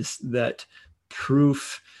realize that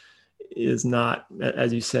proof is not,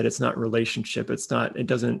 as you said, it's not relationship. It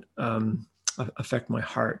doesn't affect my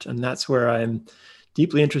heart. And that's where I'm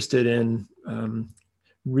deeply interested in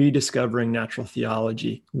rediscovering natural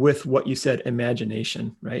theology with what you said,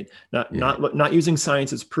 imagination, right? Not using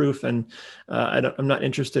science as proof. And I'm not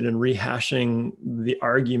interested in rehashing the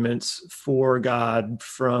arguments for God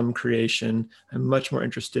from creation. I'm much more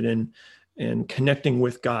interested in connecting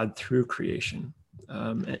with God through creation.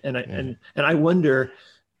 And I wonder,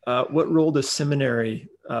 what role does seminary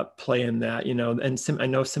play in that? And I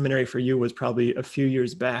know seminary for you was probably a few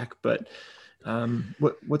years back, but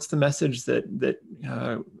what's the message that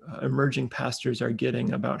emerging pastors are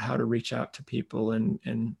getting about how to reach out to people,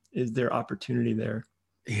 and is there opportunity there?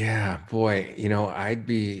 Yeah, boy, I'd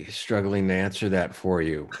be struggling to answer that for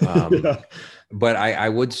you. But I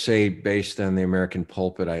would say, based on the American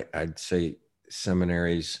pulpit, I'd say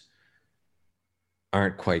seminaries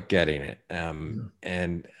aren't quite getting it.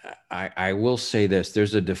 And I will say this: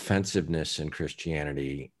 there's a defensiveness in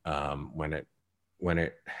Christianity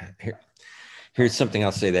here's something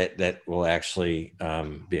I'll say that will actually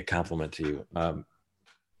be a compliment to you.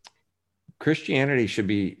 Christianity should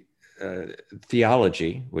be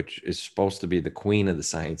theology, which is supposed to be the queen of the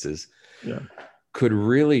sciences. Yeah. Could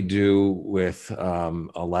really do with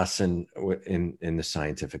a lesson in the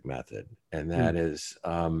scientific method, and that is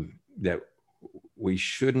that we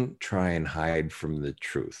shouldn't try and hide from the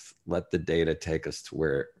truth. Let the data take us to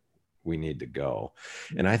where we need to go.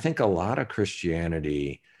 And I think a lot of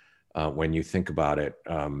Christianity, when you think about it,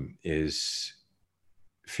 is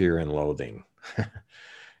fear and loathing.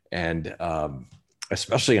 And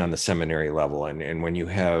especially on the seminary level. And when you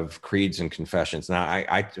have creeds and confessions. Now,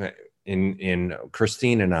 in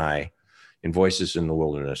Christine and I, in Voices in the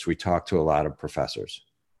Wilderness, we talk to a lot of professors.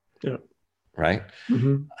 Yeah. Right?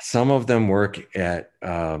 Mm-hmm. Some of them work at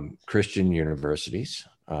Christian universities,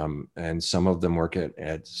 and some of them work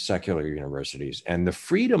at secular universities. And the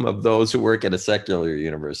freedom of those who work at a secular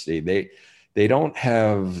university, they don't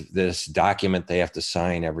have this document they have to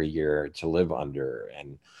sign every year to live under.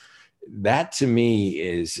 And that, to me,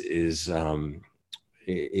 is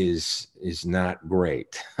not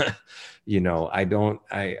great. I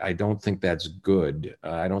don't think that's good.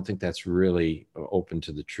 I don't think that's really open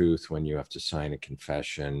to the truth when you have to sign a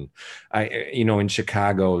confession. In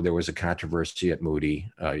Chicago, there was a controversy at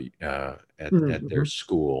Moody at their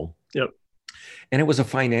school. Yep. And it was a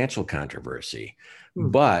financial controversy.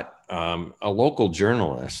 But a local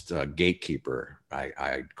journalist, a gatekeeper,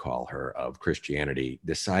 I'd call her, of Christianity,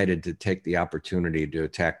 decided to take the opportunity to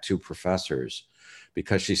attack two professors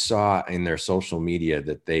because she saw in their social media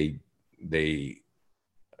that they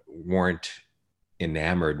weren't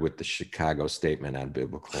enamored with the Chicago Statement on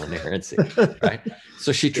Biblical Inerrancy, right?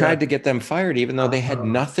 So she tried to get them fired, even though they had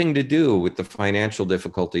nothing to do with the financial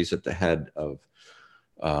difficulties at the head of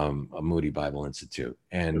a Moody Bible Institute.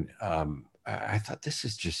 And I thought, this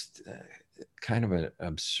is just kind of an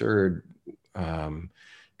absurd, kind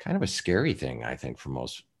of a scary thing, I think, for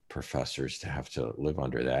most professors to have to live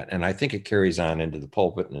under that. And I think it carries on into the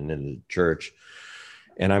pulpit and into the church.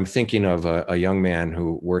 And I'm thinking of a young man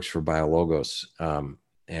who works for BioLogos,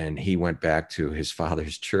 and he went back to his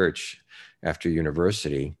father's church after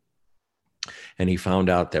university, and he found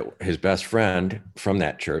out that his best friend from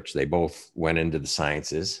that church, they both went into the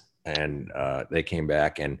sciences, and he came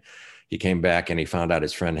back and he found out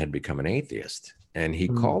his friend had become an atheist. And he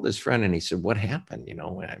called his friend and he said, "What happened?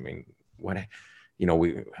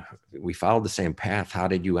 We followed the same path. How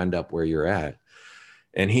did you end up where you're at?"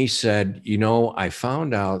 And he said, "I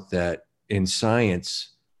found out that in science,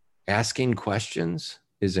 asking questions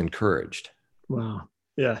is encouraged." Wow.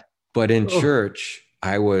 Yeah. But in church,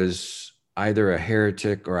 I was either a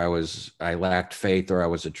heretic, or I lacked faith, or I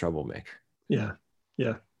was a troublemaker. Yeah.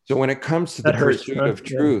 Yeah. So when it comes to the pursuit of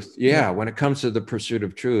truth, when it comes to the pursuit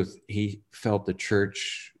of truth, he felt the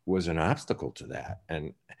church was an obstacle to that.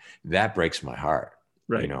 And that breaks my heart,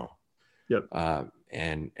 Right. Yep.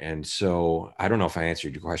 and so I don't know if I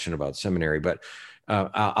answered your question about seminary, but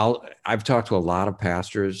I've talked to a lot of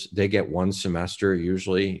pastors. They get one semester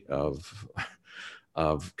usually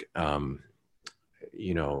of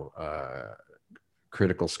you know,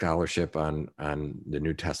 critical scholarship on the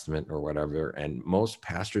New Testament or whatever. And most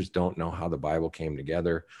pastors don't know how the Bible came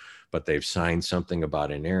together, but they've signed something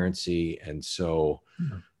about inerrancy. And so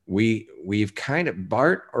we've kind of,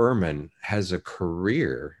 Bart Ehrman has a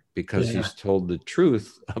career because he's told the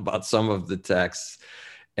truth about some of the texts.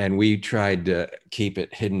 And we tried to keep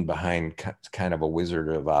it hidden behind kind of a Wizard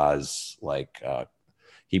of Oz, like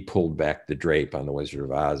he pulled back the drape on the Wizard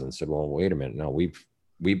of Oz and said, well, wait a minute. No, we've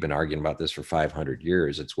been arguing about this for 500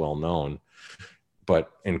 years. It's well known.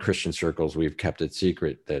 But in Christian circles, we've kept it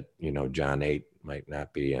secret that, you know, John 8 might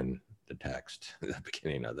not be in the text, the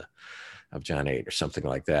beginning of John 8 or something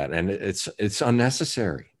like that. And it's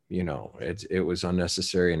unnecessary. You know, it was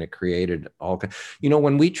unnecessary, and it created all, you know,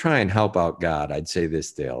 when we try and help out God, I'd say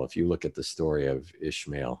this, Dale, if you look at the story of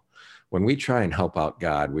Ishmael, when we try and help out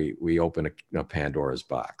God, we open a Pandora's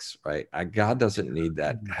box, right? God doesn't need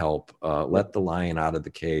that help. Let the lion out of the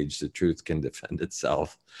cage. The truth can defend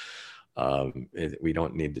itself. We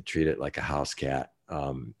don't need to treat it like a house cat.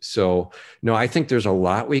 So no, I think there's a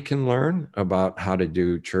lot we can learn about how to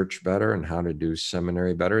do church better and how to do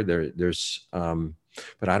seminary better. There's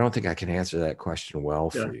but I don't think I can answer that question well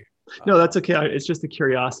for you. No, that's okay. It's just a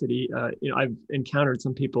curiosity. You know, I've encountered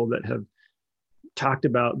some people that have talked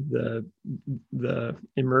about the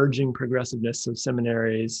emerging progressiveness of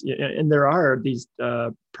seminaries, and there are these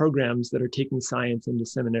programs that are taking science into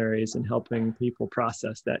seminaries and helping people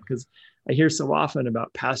process that. Because I hear so often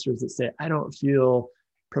about pastors that say, I don't feel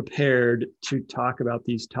prepared to talk about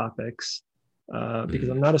these topics because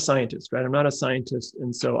I'm not a scientist, right? I'm not a scientist,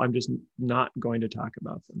 and so I'm just not going to talk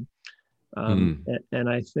about them. And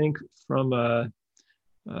I think from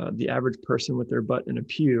the average person with their butt in a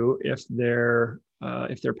pew, if their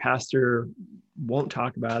pastor won't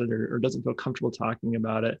talk about it or doesn't feel comfortable talking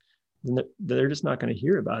about it, then they're just not going to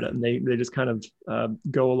hear about it, and they just kind of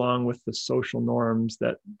go along with the social norms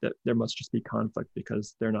that there must just be conflict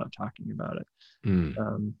because they're not talking about it.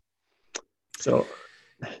 So,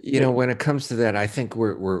 you know, when it comes to that, I think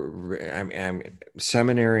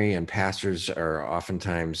seminary and pastors are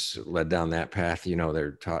oftentimes led down that path. You know,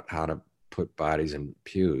 they're taught how to put bodies in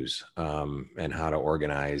pews and how to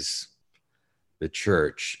organize the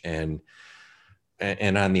church. And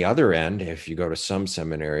on the other end, if you go to some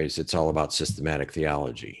seminaries, it's all about systematic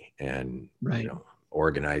theology and, you know,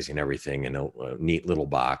 organizing everything in a neat little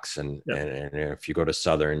box. And if you go to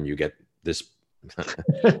Southern, you get this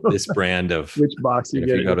this brand of which box you if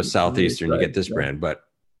get. You go to Southeastern, you get this brand. But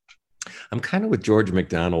I'm kind of with George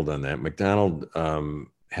MacDonald on that. MacDonald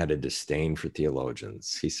had a disdain for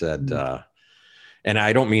theologians. He said, and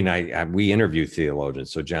I don't mean we interview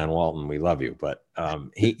theologians, so John Walton, we love you, but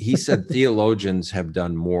he said theologians have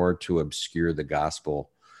done more to obscure the gospel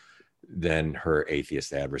than her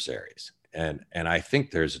atheist adversaries. And I think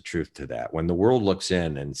there's a truth to that. When the world looks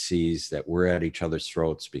in and sees that we're at each other's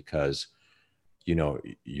throats because, you know,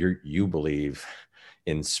 you believe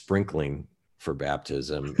in sprinkling for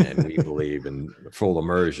baptism and we believe in full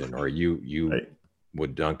immersion, or you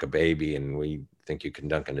would dunk a baby and we think you can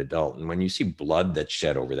dunk an adult. And when you see blood that's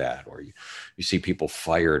shed over that, or you see people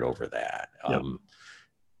fired over that,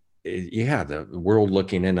 the world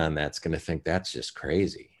looking in on that's going to think that's just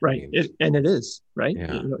crazy. Right. I mean, and it is, right?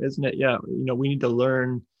 Yeah. You know, isn't it? Yeah. You know, we need to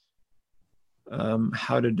learn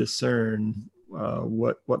how to discern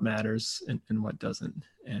what matters and what doesn't,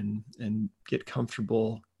 and get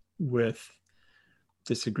comfortable with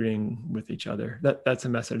disagreeing with each other. That's a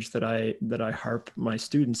message that I harp my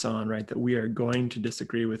students on, right? That we are going to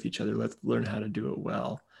disagree with each other. Let's learn how to do it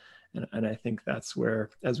well. And I think that's where,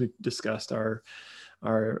 as we've discussed, our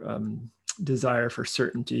desire for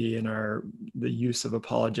certainty and the use of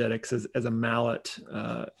apologetics as a mallet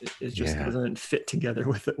is just doesn't fit together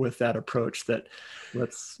with that approach. That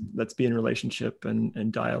let's be in relationship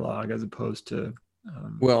and dialogue as opposed to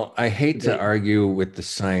well, I hate to argue with the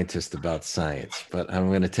scientist about science, but I'm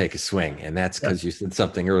going to take a swing, and that's because you said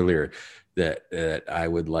something earlier that I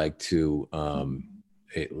would like to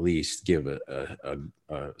at least give a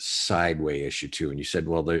sideway issue to. And you said,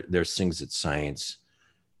 well, there's things that science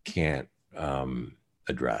can't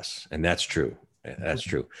address, and that's true. That's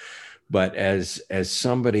true. But as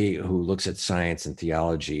somebody who looks at science and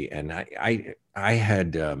theology, and I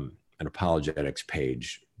had an apologetics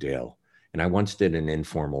page, Dale, and I once did an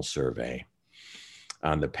informal survey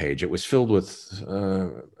on the page. It was filled with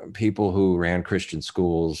people who ran Christian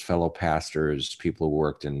schools, fellow pastors, people who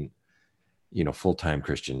worked in full-time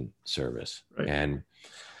Christian service. Right. And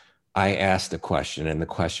I asked a question, and the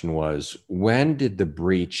question was, when did the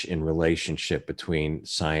breach in relationship between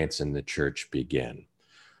science and the church begin?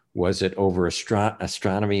 Was it over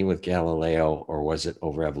astronomy with Galileo, or was it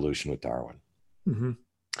over evolution with Darwin? Mm-hmm.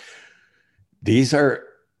 These are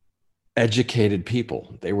educated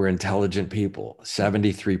people. They were intelligent people.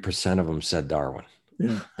 73% of them said Darwin,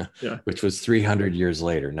 Yeah. which was 300 years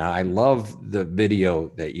later. Now, I love the video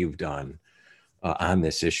that you've done on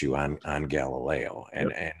this issue on Galileo.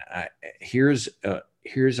 And, here's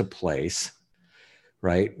a place,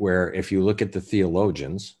 right, where if you look at the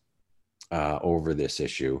theologians over this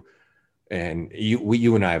issue, and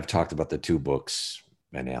you and I have talked about the two books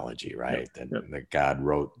analogy, right? That God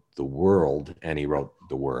wrote the world and he wrote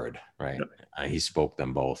the word, right? He spoke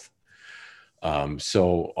them both.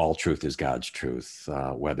 So all truth is God's truth,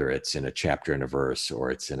 whether it's in a chapter in a verse or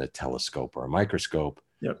it's in a telescope or a microscope.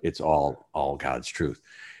 It's all God's truth.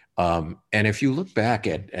 And if you look back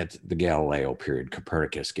at the Galileo period,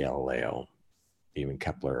 Copernicus, Galileo, even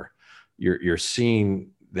Kepler, you're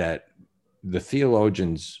seeing that the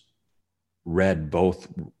theologians read both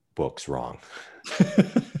books wrong.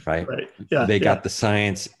 Right. Yeah. They got the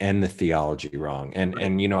science and the theology wrong. And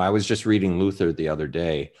I was just reading Luther the other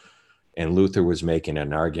day, and Luther was making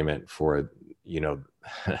an argument for,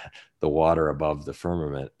 the water above the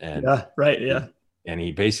firmament. And and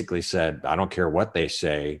he basically said, I don't care what they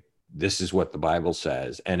say, this is what the Bible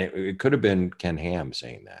says. And it could have been Ken Ham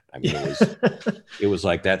saying that. I mean, it was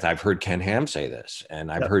like that. I've heard Ken Ham say this,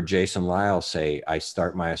 and I've heard Jason Lisle say, I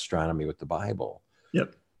start my astronomy with the Bible.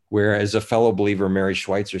 Whereas a fellow believer, Mary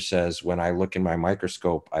Schweitzer, says, when I look in my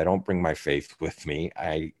microscope, I don't bring my faith with me.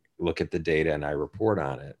 I look at the data and I report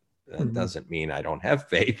on it. That doesn't mean I don't have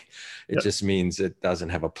faith. It just means it doesn't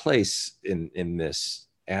have a place in this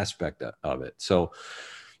aspect of it. So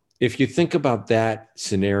if you think about that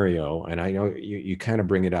scenario, and I know you kind of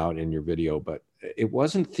bring it out in your video, but it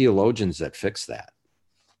wasn't theologians that fixed that.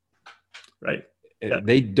 Right.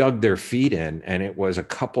 They dug their feet in, and it was a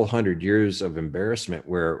couple hundred years of embarrassment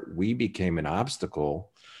where we became an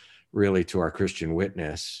obstacle really to our Christian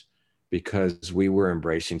witness, because we were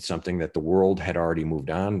embracing something that the world had already moved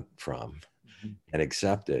on from and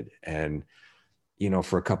accepted. And,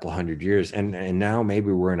 for a couple hundred years, and now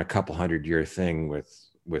maybe we're in a couple 100-year thing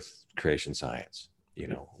with creation science,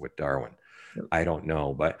 with Darwin. I don't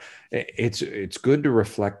know, but it's good to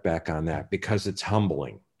reflect back on that, because it's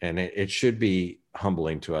humbling. And it should be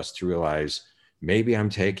humbling to us to realize maybe I'm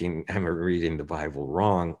reading the Bible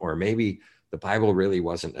wrong, or maybe the Bible really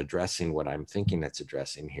wasn't addressing what I'm thinking it's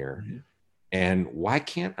addressing here. And why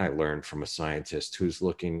can't I learn from a scientist who's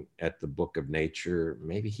looking at the book of nature?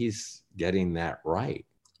 Maybe he's getting that right.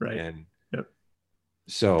 And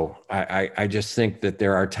so I just think that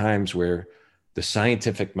there are times where the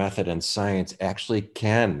scientific method and science actually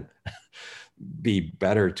can be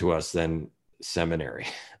better to us than seminary.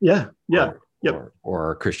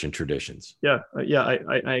 Or Christian traditions.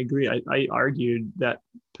 I agree. I argued that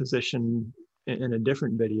position in a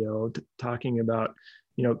different video, talking about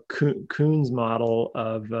Kuhn's model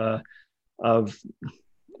of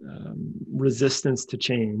resistance to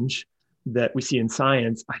change that we see in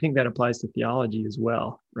science. I think that applies to theology as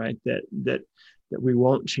well, right? That we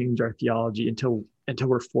won't change our theology until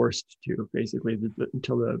we're forced to, basically,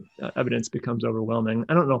 until the evidence becomes overwhelming.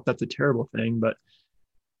 I don't know if that's a terrible thing, but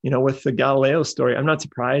with the Galileo story, I'm not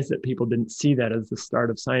surprised that people didn't see that as the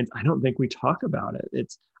start of science. I don't think we talk about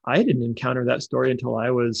it. I didn't encounter that story until I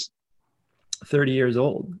was 30 years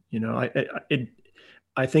old.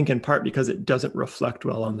 I think in part because it doesn't reflect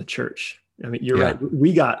well on the church. I mean, you're right.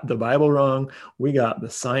 We got the Bible wrong. We got the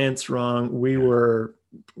science wrong. We were,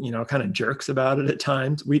 kind of jerks about it at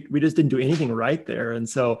times. We just didn't do anything right there. And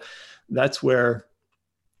so that's where,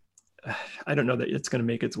 I don't know that it's going to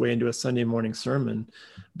make its way into a Sunday morning sermon,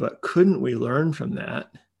 but couldn't we learn from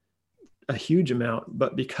that a huge amount?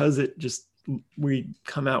 But because we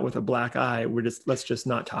come out with a black eye, let's just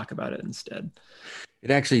not talk about it instead. It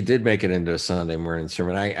actually did make it into a Sunday morning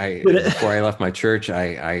sermon. Before I left my church,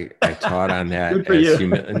 I taught on that,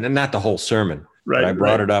 and not the whole sermon. Right, but I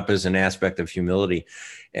brought it up as an aspect of humility.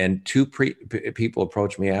 And two people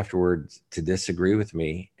approached me afterwards to disagree with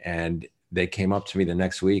me, and they came up to me the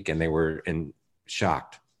next week and they were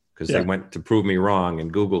shocked because they went to prove me wrong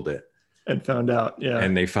and Googled it and found out.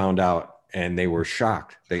 And they found out, and they were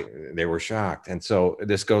shocked. They were shocked. And so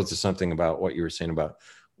this goes to something about what you were saying about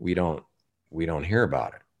we don't hear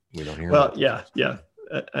about it. We don't hear about it. Yeah.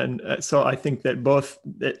 And so I think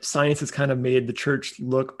that science has kind of made the church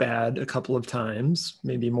look bad a couple of times,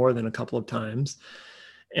 maybe more than a couple of times.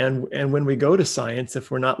 And when we go to science, if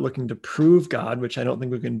we're not looking to prove God, which I don't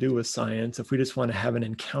think we can do with science, if we just want to have an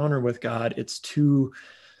encounter with God, it's too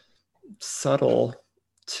subtle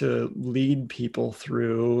to lead people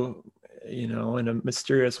through, in a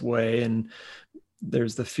mysterious way. And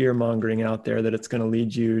there's the fear mongering out there that it's going to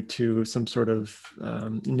lead you to some sort of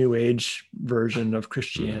new age version of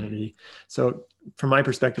Christianity. So from my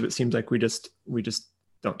perspective, it seems like we just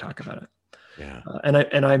don't talk about it. Yeah.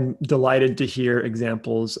 And I'm delighted to hear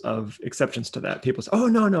examples of exceptions to that. People say, "Oh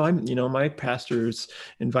no, my pastor's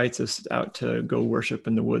invites us out to go worship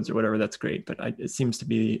in the woods or whatever." That's great, but it seems to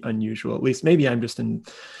be unusual. At least maybe I'm just in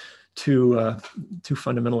two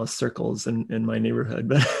fundamentalist circles in my neighborhood.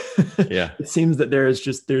 But yeah, it seems that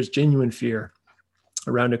there's genuine fear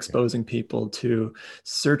around exposing people to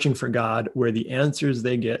searching for God, where the answers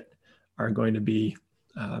they get are going to be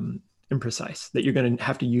imprecise, that you're going to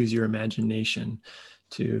have to use your imagination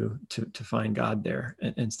to find God there.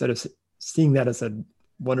 And instead of seeing that as a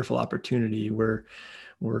wonderful opportunity, we're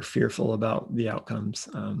fearful about the outcomes.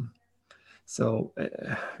 So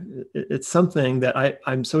it's something that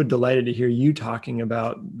I'm so delighted to hear you talking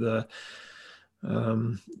about the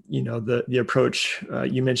approach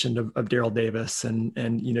you mentioned of Daryl Davis,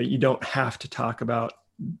 and you don't have to talk about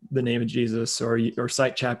the name of Jesus or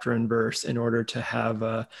cite chapter and verse in order to have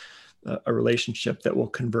a relationship that will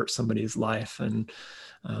convert somebody's life. And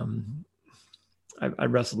I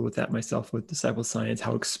wrestled with that myself with disciple science,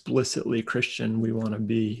 how explicitly Christian we want to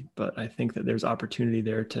be. But I think that there's opportunity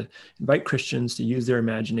there to invite Christians to use their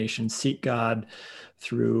imagination, seek God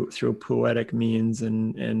through poetic means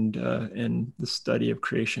and the study of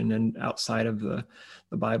creation and outside of the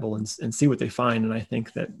Bible, and see what they find. And I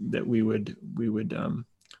think that we would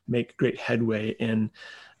make great headway in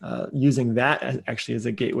using that actually as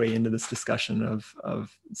a gateway into this discussion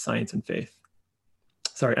of science and faith.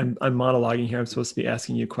 Sorry, I'm monologuing here. I'm supposed to be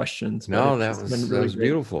asking you questions. No, that was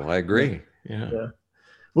beautiful. I agree. Yeah.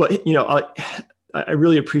 Well, I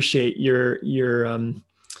really appreciate your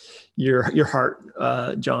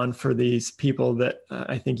heart, John, for these people that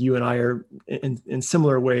I think you and I are in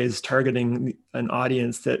similar ways targeting an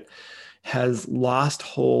audience that has lost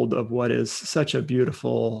hold of what is such a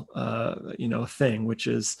beautiful, thing, which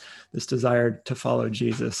is this desire to follow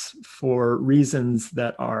Jesus for reasons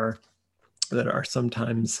that are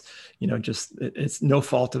sometimes, just it's no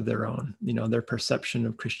fault of their own. Their perception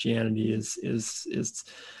of Christianity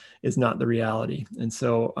is not the reality. And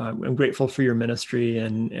so I'm grateful for your ministry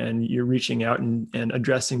and you're reaching out and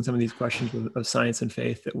addressing some of these questions of science and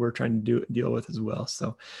faith that we're trying to deal with as well.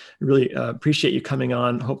 So I really appreciate you coming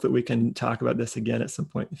on. Hope that we can talk about this again at some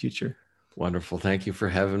point in the future. Wonderful. Thank you for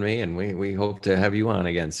having me. And we hope to have you on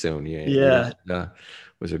again soon. Yeah. It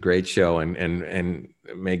was a great show, and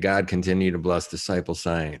may God continue to bless Disciple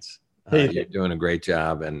Science. You're doing a great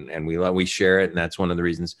job, and we share it. And that's one of the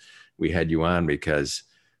reasons we had you on, because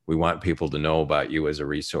we want people to know about you as a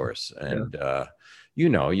resource. And,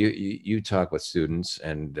 you talk with students,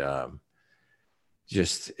 and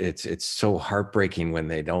just it's so heartbreaking when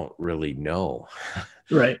they don't really know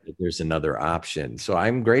right that there's another option. So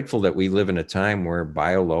I'm grateful that we live in a time where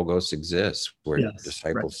BioLogos exists, where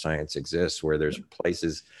Disciple Science exists, where there's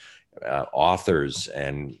places, authors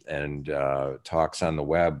and talks on the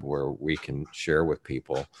web where we can share with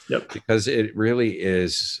people. Because it really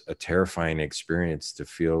is a terrifying experience to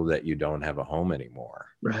feel that you don't have a home anymore,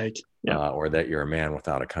 right? Or that you're a man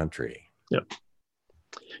without a country.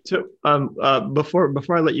 So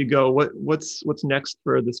before I let you go, what's next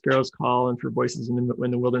for the Sparrow's Call and for Voices in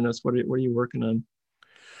the Wilderness? What are you working on?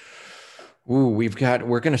 Ooh, we're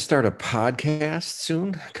going to start a podcast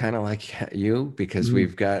soon, kind of like you, because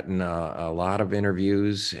we've gotten a lot of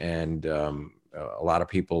interviews, and a lot of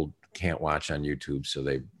people can't watch on YouTube, so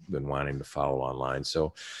they've been wanting to follow online.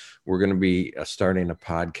 So we're going to be starting a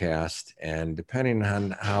podcast, and depending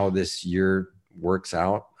on how this year works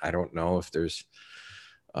out, I don't know if there's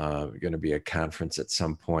going to be a conference at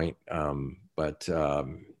some point, but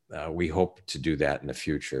we hope to do that in the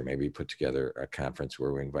future. Maybe put together a conference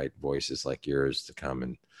where we invite voices like yours to come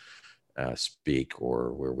and speak,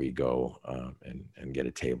 or where we go and get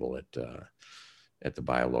a table at the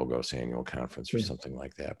BioLogos annual conference or something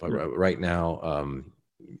like that. But right now,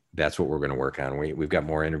 that's what we're going to work on. We've got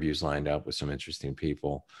more interviews lined up with some interesting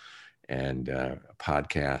people, and a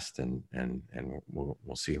podcast, and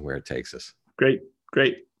we'll see where it takes us. Great.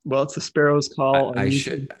 Well, it's the Sparrow's Call on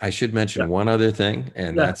YouTube. I should mention one other thing,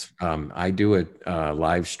 and that's I do a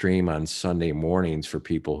live stream on Sunday mornings for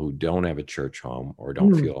people who don't have a church home or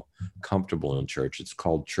don't feel comfortable in church. It's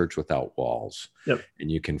called Church Without Walls, and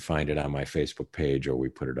you can find it on my Facebook page, or we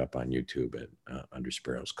put it up on YouTube at under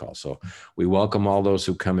Sparrow's Call. So we welcome all those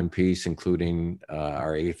who come in peace, including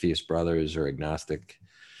our atheist brothers or agnostic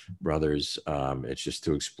brothers. It's just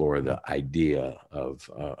to explore the idea of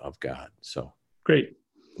God. So great.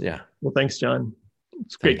 Yeah. Well, thanks, John.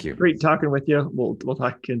 It's great. Thank you. Great talking with you. We'll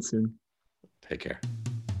talk again soon. Take care.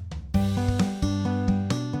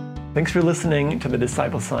 Thanks for listening to the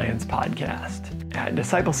Disciple Science podcast. At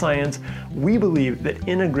Disciple Science, we believe that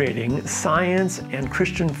integrating science and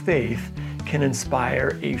Christian faith can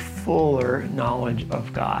inspire a fuller knowledge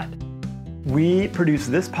of God. We produce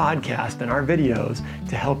this podcast and our videos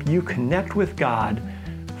to help you connect with God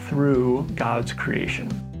through God's creation.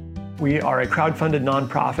 We are a crowd-funded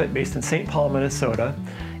nonprofit based in St. Paul, Minnesota.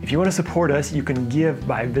 If you want to support us, you can give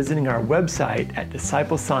by visiting our website at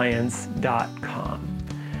disciplescience.com.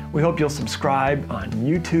 We hope you'll subscribe on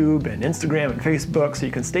YouTube and Instagram and Facebook so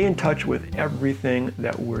you can stay in touch with everything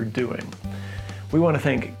that we're doing. We want to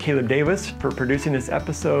thank Caleb Davis for producing this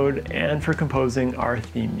episode and for composing our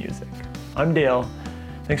theme music. I'm Dale.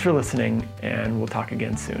 Thanks for listening, and we'll talk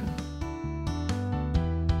again soon.